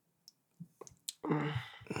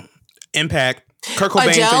impact. Kurt Cobain,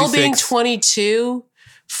 Adele 36. being 22.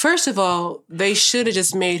 First of all, they should have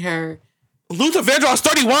just made her. Luther Vandross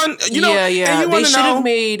 31. Yeah. They should have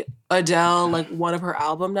made Adele like one of her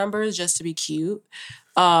album numbers just to be cute.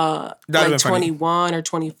 Like 21 or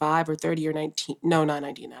 25 or 30 or 19. No, not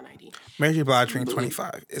 19. Mary J. Blige being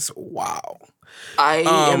 25. It's wow. I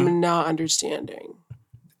am not understanding.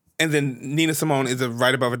 And then Nina Simone is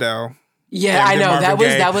right above Adele. Yeah, I know.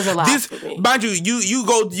 That was a lot for me. Mind you,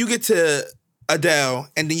 you get to Adele,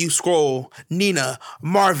 and then you scroll Nina,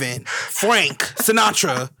 Marvin, Frank,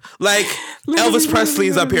 Sinatra, like Elvis Presley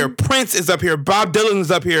is up here, Prince is up here, Bob Dylan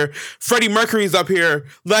is up here, Freddie Mercury is up here,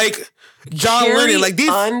 like John Lennon, like these.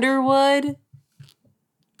 Underwood.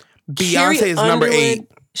 Beyonce is number 8.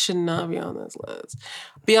 Should not be on this list.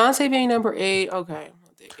 Beyonce being number 8, okay.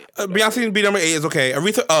 Beyonce being number 8 is okay.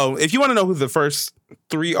 Aretha. Oh, if you want to know who the first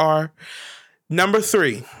 3 are, number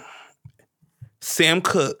 3, Sam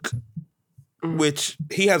Cooke. Which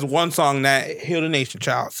he has one song that healed the nation,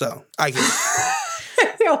 child. So I get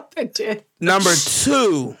it. Number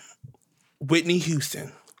 2, Whitney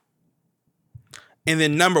Houston. And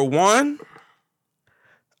then number 1,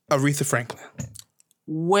 Aretha Franklin.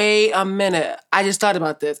 Wait a minute. I just thought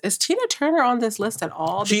about this. Is Tina Turner on this list at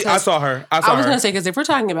all? I saw her. I was going to say, because if we're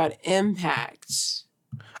talking about impact.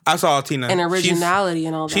 I saw Tina. And originality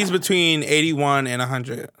and all that. She's between 81 and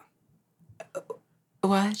 100.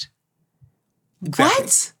 What? Exactly.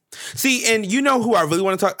 What? See, and you know who I really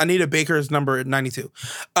want to talk? Anita Baker is number 92. You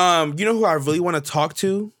know who I really want to talk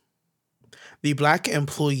to? The Black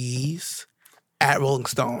employees at Rolling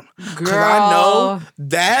Stone. Because I know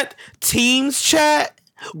that Teams chat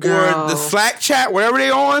or the Slack chat, wherever they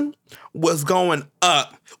on, was going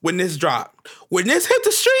up when this dropped. When this hit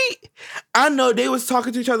the street, I know they was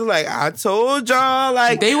talking to each other like, I told y'all.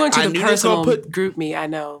 Like they went to the personal group me, I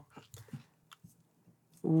know.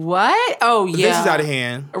 What? Oh, yeah. This is out of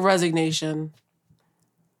hand. Resignation.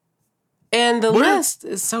 And the list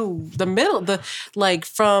is so... The middle...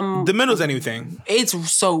 from... The middle's anything. It's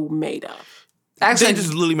so made up. Actually, they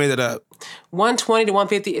just literally made it up. 120 to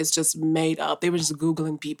 150 is just made up. They were just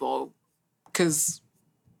Googling people. Because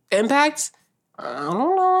impact? I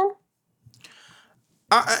don't know.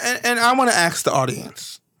 And I want to ask the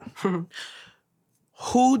audience.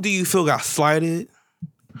 Who do you feel got slighted?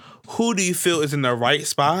 Who do you feel is in the right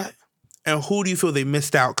spot? And who do you feel they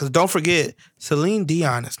missed out? Because don't forget, Celine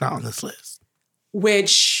Dion is not on this list.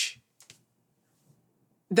 Which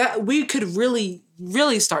that we could really,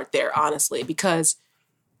 really start there, honestly, because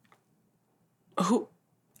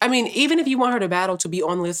even if you want her to battle to be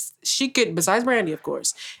on the list, she could, besides Brandy, of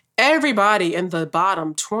course, everybody in the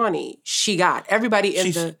bottom 20, she got. Everybody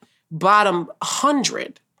in the bottom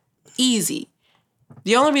 100, easy.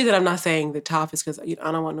 The only reason I'm not saying the top is because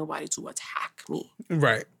I don't want nobody to attack me.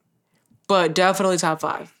 Right. But definitely top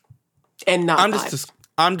 5. And not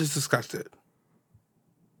I'm just disgusted.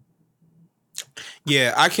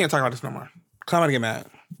 Yeah, I can't talk about this no more. I'm gonna get mad.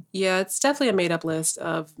 Yeah, it's definitely a made-up list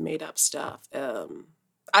of made-up stuff.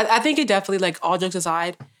 I think it definitely, like, all jokes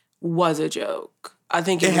aside, was a joke. I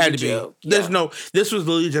think it had to joke. Be. There's this was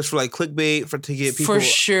literally just for, like, clickbait, to get people for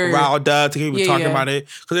sure riled up, to get people talking about it.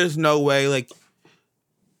 Because there's no way, like...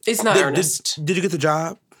 It's not earnest. Did you get the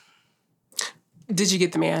job? Did you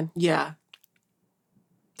get the man? Yeah.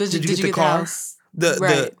 Did you get the car? House?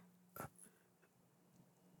 Right.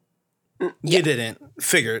 You didn't.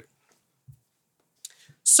 Figured.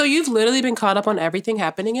 So you've literally been caught up on everything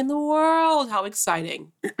happening in the world. How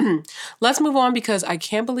exciting. Let's move on because I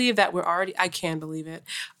can't believe that I can't believe it.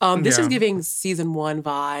 This is giving season 1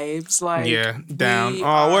 vibes. Like, down.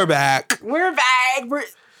 We're back. We're back.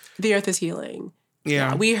 The earth is healing.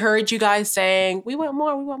 Yeah. We heard you guys saying, we want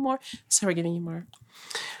more. So we're giving you more.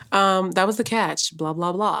 That was the catch. Blah,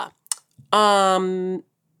 blah, blah.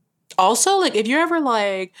 Also, like, if you're ever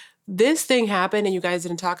like, this thing happened and you guys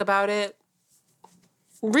didn't talk about it,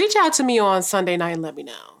 reach out to me on Sunday night and let me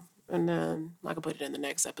know. And then I can put it in the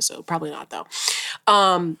next episode. Probably not, though.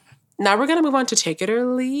 Now we're going to move on to Take It or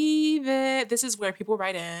Leave It. This is where people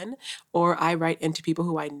write in, or I write into people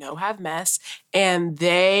who I know have mess, and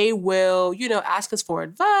they will, ask us for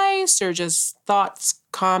advice or just thoughts,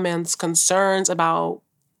 comments, concerns about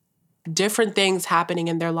different things happening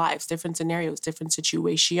in their lives, different scenarios, different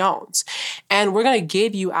situations. And we're going to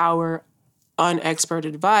give you our unexpert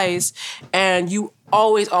advice, and you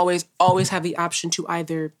always, always, always have the option to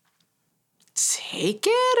either take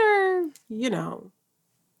it or,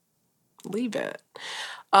 leave it.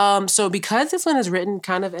 So because this one is written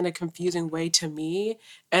kind of in a confusing way to me,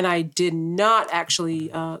 and I did not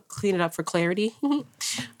actually clean it up for clarity,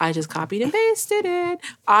 I just copied and pasted it.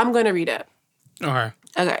 I'm going to read it. Okay.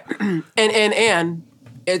 And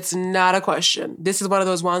it's not a question. This is one of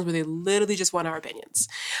those ones where they literally just want our opinions.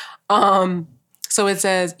 So it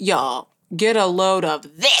says, y'all, get a load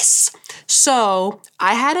of this. So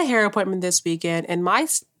I had a hair appointment this weekend, and my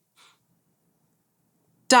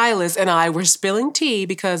stylist and I were spilling tea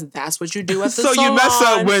because that's what you do at the salon. So you mess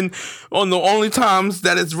up when on the only times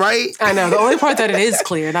that it's right. I know, the only part that it is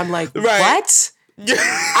clear. And I'm like, what?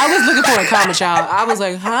 I was looking for a comma, child. I was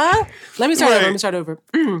like, huh? Let me start over.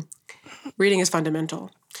 Reading is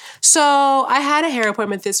fundamental. So I had a hair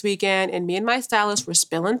appointment this weekend, and me and my stylist were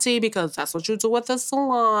spilling tea because that's what you do at the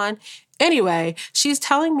salon. Anyway, she's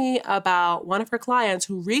telling me about one of her clients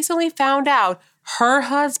who recently found out her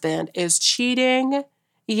husband is cheating.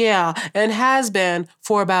 Yeah, and has been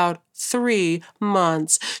for about 3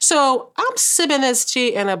 months. So I'm sipping this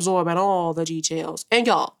tea and absorbing all the details. And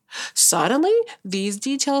y'all, suddenly these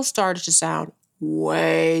details started to sound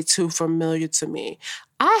way too familiar to me.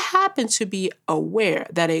 I happen to be aware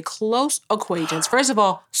that a close acquaintance, first of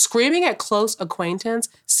all, screaming at close acquaintance,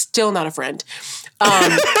 still not a friend.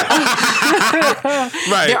 Right.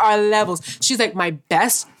 There are levels. She's like my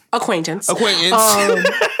best acquaintance.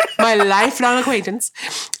 My lifelong acquaintance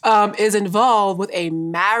is involved with a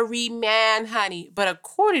married man, honey. But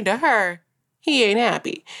according to her, he ain't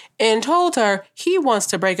happy and told her he wants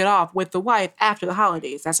to break it off with the wife after the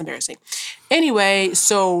holidays. That's embarrassing. Anyway,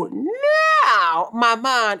 so now my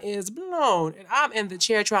mind is blown and I'm in the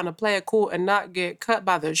chair trying to play it cool and not get cut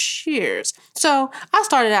by the shears. So I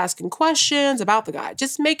started asking questions about the guy,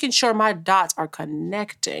 just making sure my dots are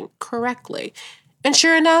connecting correctly. And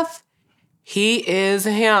sure enough, he is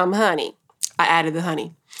him, honey. I added the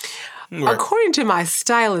honey. Right. According to my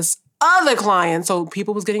stylist's other clients, so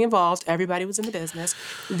people was getting involved, everybody was in the business,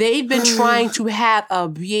 they've been trying to have a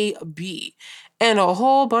baby and a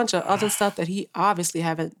whole bunch of other stuff that he obviously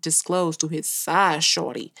haven't disclosed to his side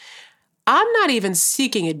shorty. I'm not even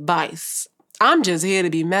seeking advice. I'm just here to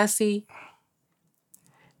be messy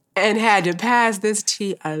and had to pass this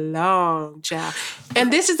tea along, child.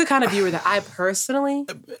 And this is the kind of viewer that I personally...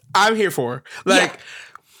 I'm here for.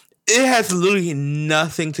 It has literally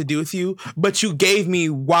nothing to do with you, but you gave me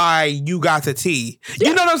why you got the tea. Yeah.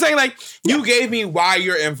 You know what I'm saying? You gave me why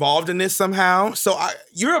you're involved in this somehow. So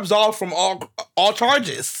you're absolved from all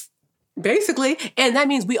charges. Basically. And that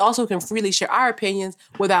means we also can freely share our opinions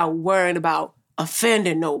without worrying about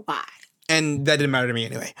offending nobody. And that didn't matter to me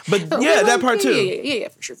anyway. But that part too. Yeah,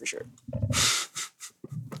 for sure.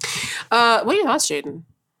 What are your thoughts, Jaden?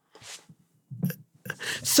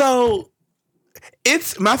 So,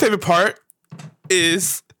 it's my favorite part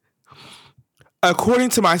is, according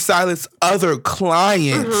to my stylist's other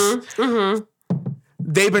clients,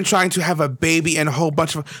 they've been trying to have a baby and a whole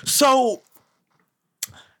bunch of. So,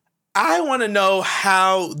 I want to know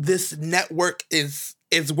how this network is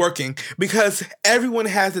working, because everyone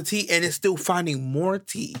has the tea and is still finding more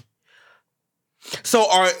tea.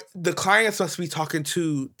 So, are the clients supposed to be talking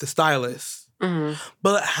to the stylist?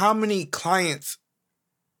 But how many clients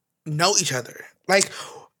know each other? Like,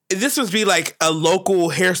 this must be like a local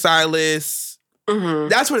hairstylist.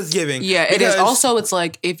 That's what it's giving. Yeah, it is. Also, it's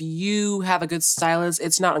like, if you have a good stylist,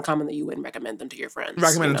 it's not uncommon that you wouldn't recommend them to your friends.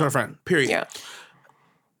 Recommend them to a friend. Period. Yeah.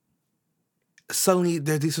 Suddenly,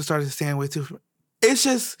 their diesel started to stand way too. It's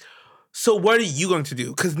just, so what are you going to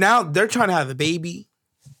do? Because now they're trying to have a baby.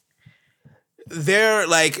 They're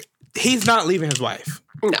like, he's not leaving his wife.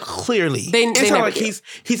 No. Clearly. It's not like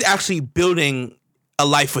he's actually building a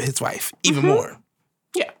life with his wife even more.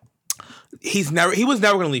 Yeah. He was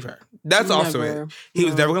never going to leave her. That's also it. He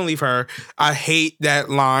was never going to leave her. I hate that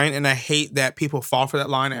line, and I hate that people fall for that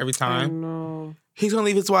line every time. No. He's gonna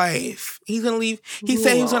leave his wife. He's gonna leave. He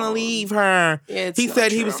said he was gonna leave her. He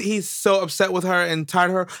said he's so upset with her and tired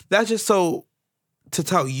of her. That's just so to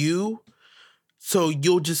tell you, so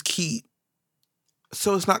you'll just keep.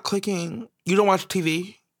 So it's not clicking. You don't watch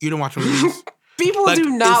TV. You don't watch movies. People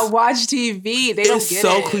do not watch TV. They don't get it. It's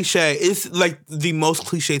so cliche. It's like the most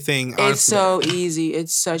cliche thing. Honestly. It's so easy.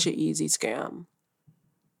 It's such an easy scam.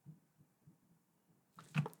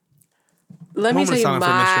 Let me tell you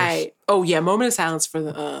my... Oh, yeah. Moment of silence for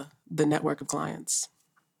the network of clients.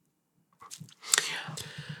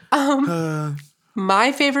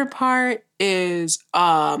 My favorite part is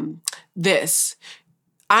this.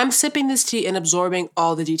 I'm sipping this tea and absorbing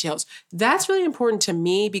all the details. That's really important to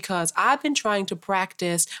me because I've been trying to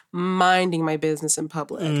practice minding my business in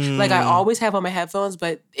public. Like, I always have on my headphones,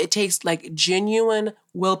 but it takes like genuine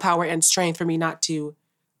willpower and strength for me not to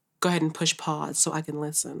go ahead and push pause so I can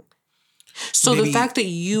listen. So the fact that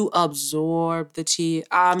you absorb the tea,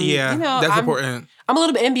 that's important. I'm a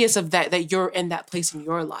little bit envious of that you're in that place in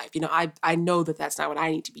your life. You know, I know that that's not what I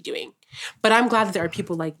need to be doing. But I'm glad that there are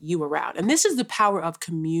people like you around. And this is the power of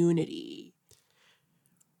community.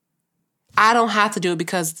 I don't have to do it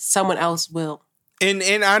because someone else will.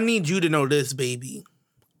 And I need you to know this, baby.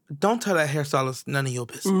 Don't tell that hairstylist none of your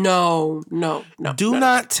business. No. Do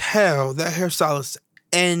not tell that hairstylist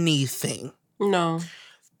anything. No.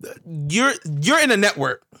 You're in a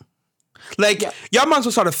network. Like, y'all might as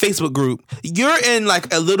well start a Facebook group. You're in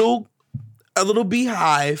like a little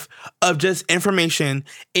beehive of just information,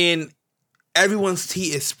 and everyone's tea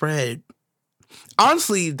is spread.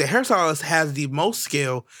 Honestly, the hairstylist has the most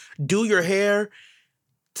skill. Do your hair,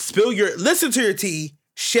 listen to your tea,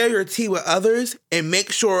 share your tea with others, and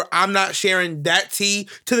make sure I'm not sharing that tea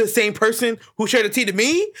to the same person who shared the tea to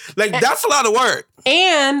me. Like, that's a lot of work.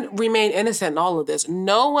 And remain innocent in all of this.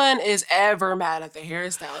 No one is ever mad at the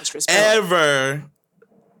hairstylist for spilling. Ever.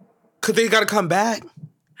 Because they got to come back.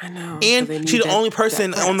 I know. And she's the only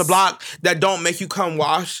person on the block that don't make you come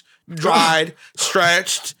washed, dried,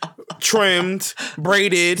 stretched, trimmed,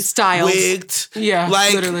 braided, styled, wigged. Yeah,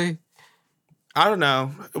 like, literally. I don't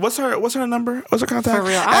know. What's her number? What's her contact? For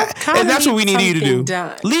real. And that's what we need you to do.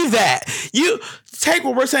 Done. Leave that. You take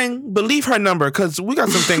what we're saying, but leave her number because we got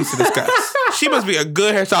some things to discuss. She must be a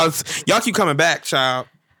good hairstylist. Y'all keep coming back, child.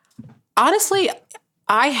 Honestly,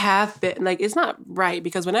 I have been, like, it's not right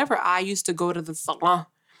because whenever I used to go to the salon,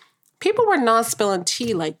 people were not spilling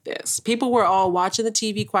tea like this. People were all watching the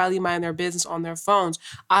TV, quietly minding their business on their phones.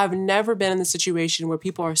 I've never been in the situation where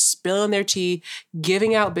people are spilling their tea,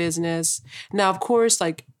 giving out business. Now, of course,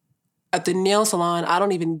 like at the nail salon, I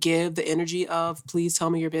don't even give the energy of please tell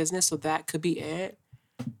me your business. So that could be it.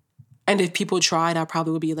 And if people tried, I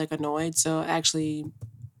probably would be like annoyed. So actually,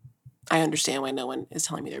 I understand why no one is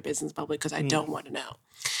telling me their business in public because I don't want to know.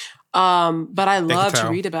 But I love to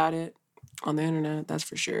read about it on the internet, that's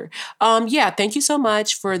for sure. Thank you so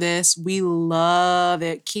much for this. We love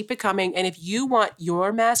it. Keep it coming. And if you want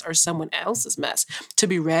your mess or someone else's mess to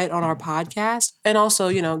be read on our podcast and also,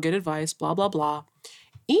 get advice, blah, blah, blah,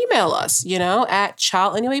 email us, at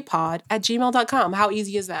chiledanywaypod@gmail.com. How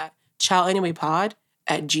easy is that?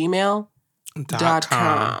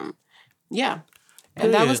 chiledanywaypod@gmail.com. Yeah.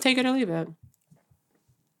 And that was take it or leave it.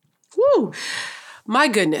 Woo. My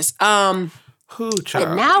goodness. And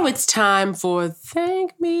now it's time for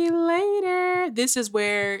Thank Me Later. This is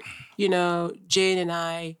where, Jane and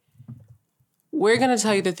I, we're going to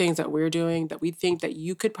tell you the things that we're doing that we think that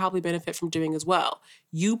you could probably benefit from doing as well.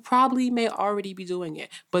 you probably may already be doing it,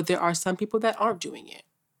 but there are some people that aren't doing it.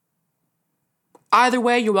 Either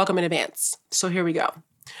way, you're welcome in advance. So here we go.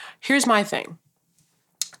 Here's my thing.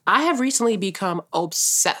 I have recently become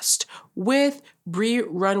obsessed with Bree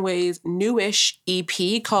Runway's newish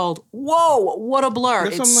EP called Whoa, What a Blur.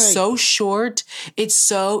 It's so short. It's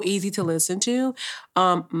so easy to listen to.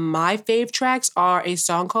 My fave tracks are a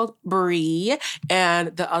song called Bree,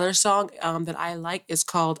 and the other song that I like is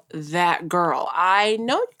called That Girl. I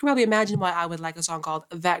know you can probably imagine why I would like a song called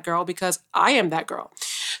That Girl, because I am that girl.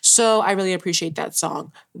 So I really appreciate that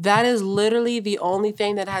song. That is literally the only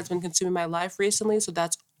thing that has been consuming my life recently. So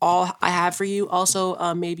that's all I have for you.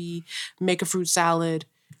 Also, maybe make a fruit salad.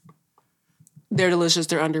 They're delicious.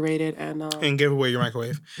 They're underrated. And give away your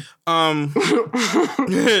microwave.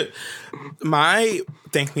 My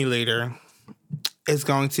Thank Me Later is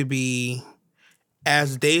going to be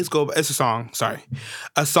As Days Go By. It's a song. Sorry.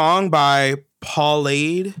 A song by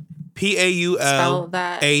Paulade. Paulade.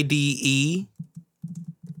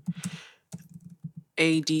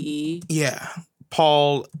 ADE. Yeah.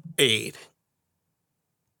 Paulade.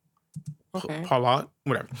 Okay. Paulade,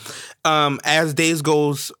 whatever. As Days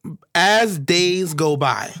Go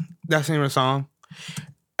By. That's the name of the song.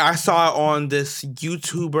 I saw it on this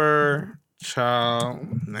YouTuber.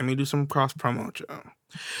 Let me do some cross promo.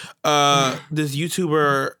 This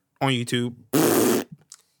YouTuber on YouTube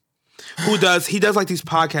he does like these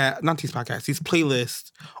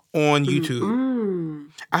playlists on YouTube.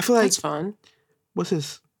 I feel like that's fun. What's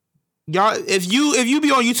this? Y'all, if you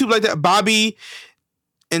be on YouTube like that, Bobby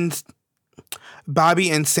and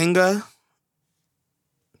Singa,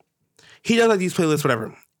 he does like these playlists,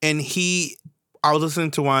 whatever. And I was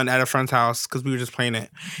listening to one at a friend's house because we were just playing it,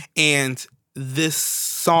 and this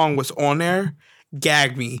song was on there,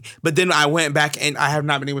 gagged me. But then I went back and I have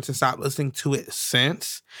not been able to stop listening to it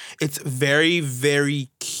since. It's very, very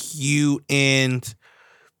cute and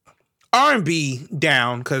R&B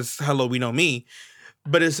down, because hello, we know me.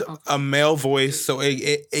 But it's a male voice, so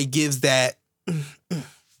it gives that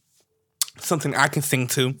something I can sing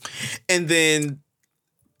to. And then,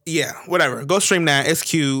 yeah, whatever. Go stream that. It's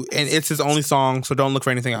cute, and it's his only song, so don't look for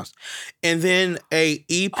anything else. And then a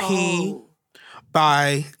EP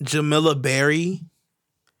by Jamila Berry.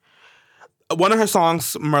 One of her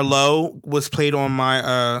songs, Merlot, was played on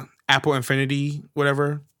my Apple Infinity,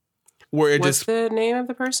 whatever. What's the name of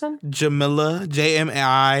the person? Jamila,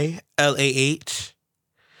 Jamilah,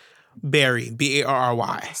 Berry, Barry.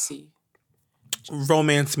 I see.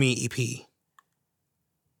 Romance Me EP.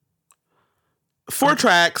 4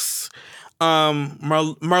 tracks.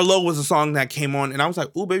 Merlot was a song that came on, and I was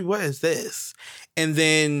like, "Ooh, baby, what is this?" And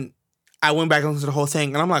then I went back and listened to the whole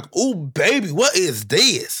thing, and I'm like, "Ooh, baby, what is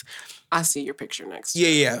this?" I see your picture next.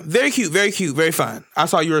 Yeah. Very cute, very fun. I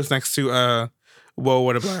saw yours next to Whoa,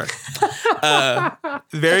 What a Blur.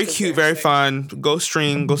 Very cute, very fun. Go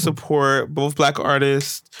stream, go support both Black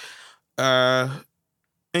artists. And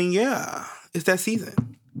yeah, it's that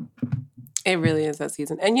season. It really is that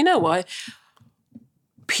season. And you know what?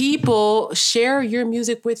 People, share your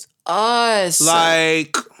music with us.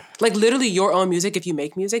 Like literally your own music if you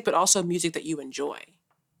make music, but also music that you enjoy.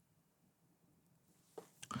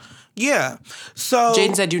 Yeah. So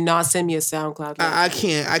Jaden said, "Do not send me a SoundCloud." I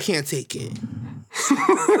can't take it.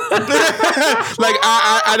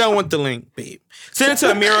 I don't want the link, babe. Send it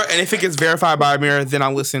to Amira, and if it gets verified by Amira, then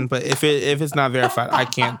I'll listen. But if it's not verified, I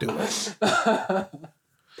can't do it.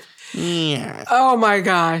 Yeah. Oh my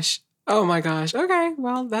gosh. Okay,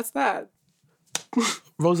 well, that's that.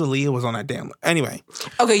 Rosalia was on that damn. Anyway.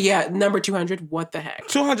 Okay, yeah, number 200. What the heck?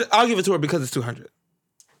 200. I'll give it to her because it's 200.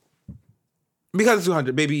 Because it's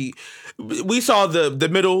 200, baby. We saw the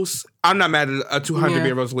middles. I'm not mad at a 200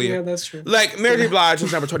 being Rosalia. Yeah, that's true. Like Mary J. Blige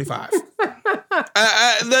is number 25.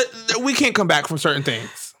 We can't come back from certain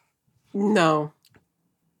things. No.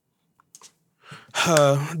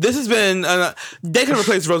 This has been. They could have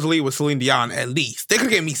replaced Rosalia with Celine Dion at least. They could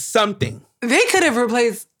have given me something. They could have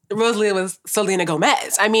replaced Rosalia with Selena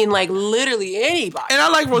Gomez. I mean, like literally anybody. And I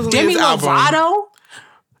like Rosalia's Demi album. Lovato.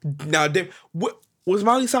 Now, was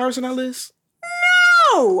Miley Cyrus on that list?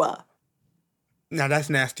 No. Now that's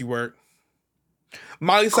nasty work.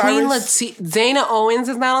 Miley Queen Cyrus. Dana Owens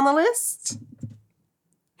is not on the list.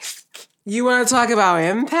 You want to talk about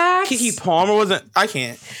impact? Keke Palmer wasn't. I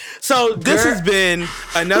can't. So this has been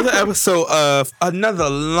another episode of another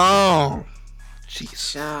long.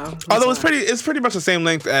 Jeez. Yeah, although it's pretty much the same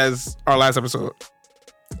length as our last episode.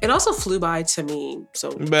 It also flew by to me.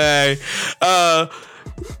 So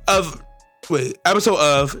episode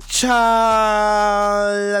of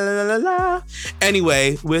Cha La La La La.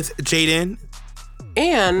 Anyway, with Jaden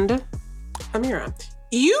and Amira.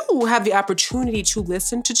 you have the opportunity to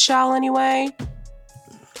listen to Child anyway.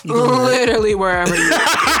 Literally wherever you are.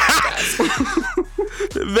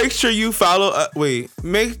 Make sure you follow. We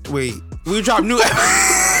drop new.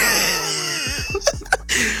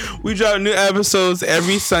 We drop new episodes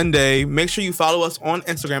every Sunday. Make sure you follow us on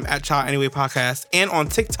Instagram at Child Anyway Podcast and on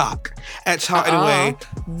TikTok at Child Anyway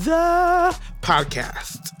the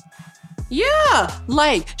Podcast. Yeah,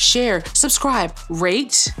 like, share, subscribe,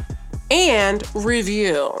 rate, and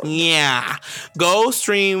review. Yeah, go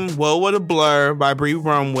stream "Whoa What a Blur" by Bree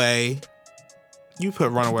Runway. You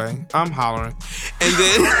put Runaway. I'm hollering. And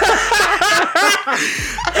then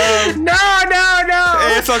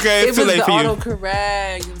No. it's okay. It's too late for you. It was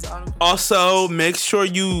autocorrect. Also, make sure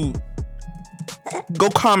you go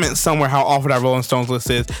comment somewhere how awful that Rolling Stones list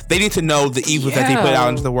is. They need to know the evils that they put out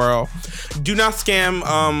into the world. Do not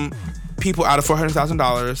scam people out of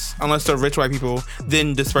 $400,000 unless they're rich white people.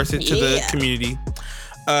 Then disperse it to the community.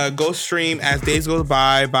 Go stream As Days Go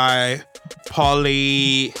by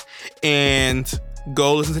Pauly, and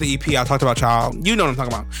go listen to the EP I talked about, Child. You know what I'm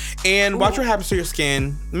talking about. And watch what happens to your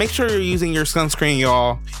skin. Make sure you're using your sunscreen,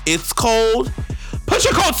 y'all. It's cold. Put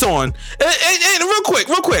your coats on. And real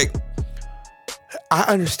quick. I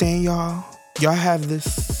understand, y'all. Y'all have this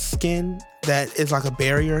skin that is like a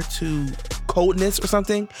barrier to coldness or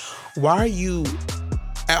something. Why are you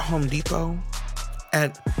at Home Depot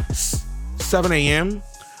at 7 a.m.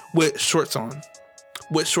 with shorts on,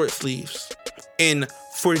 with short sleeves, in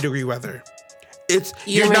 40-degree weather?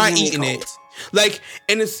 You're not eating it. Like,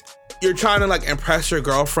 and you're trying to like impress your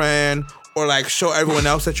girlfriend or like show everyone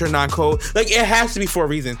else that you're not cold. Like, it has to be for a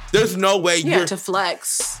reason. There's no way you're to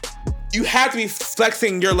flex. You have to be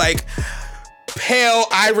flexing your like pale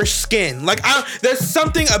Irish skin. Like, there's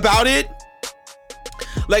something about it.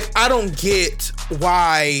 Like, I don't get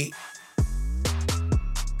why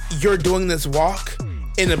you're doing this walk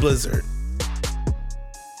in a blizzard.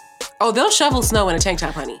 Oh, they'll shovel snow in a tank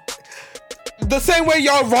top, honey. The same way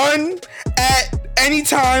y'all run at any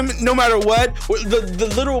time, no matter what.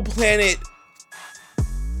 The literal planet,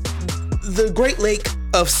 the Great Lake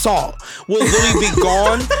of salt will literally be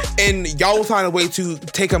gone, and y'all will find a way to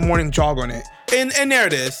take a morning jog on it. And there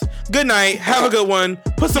it is. Good night. Have a good one.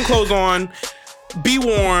 Put some clothes on. Be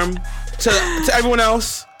warm. To everyone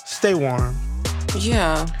else, stay warm.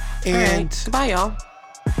 Yeah. And right. Goodbye, y'all.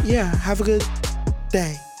 Yeah, have a good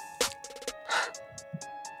day.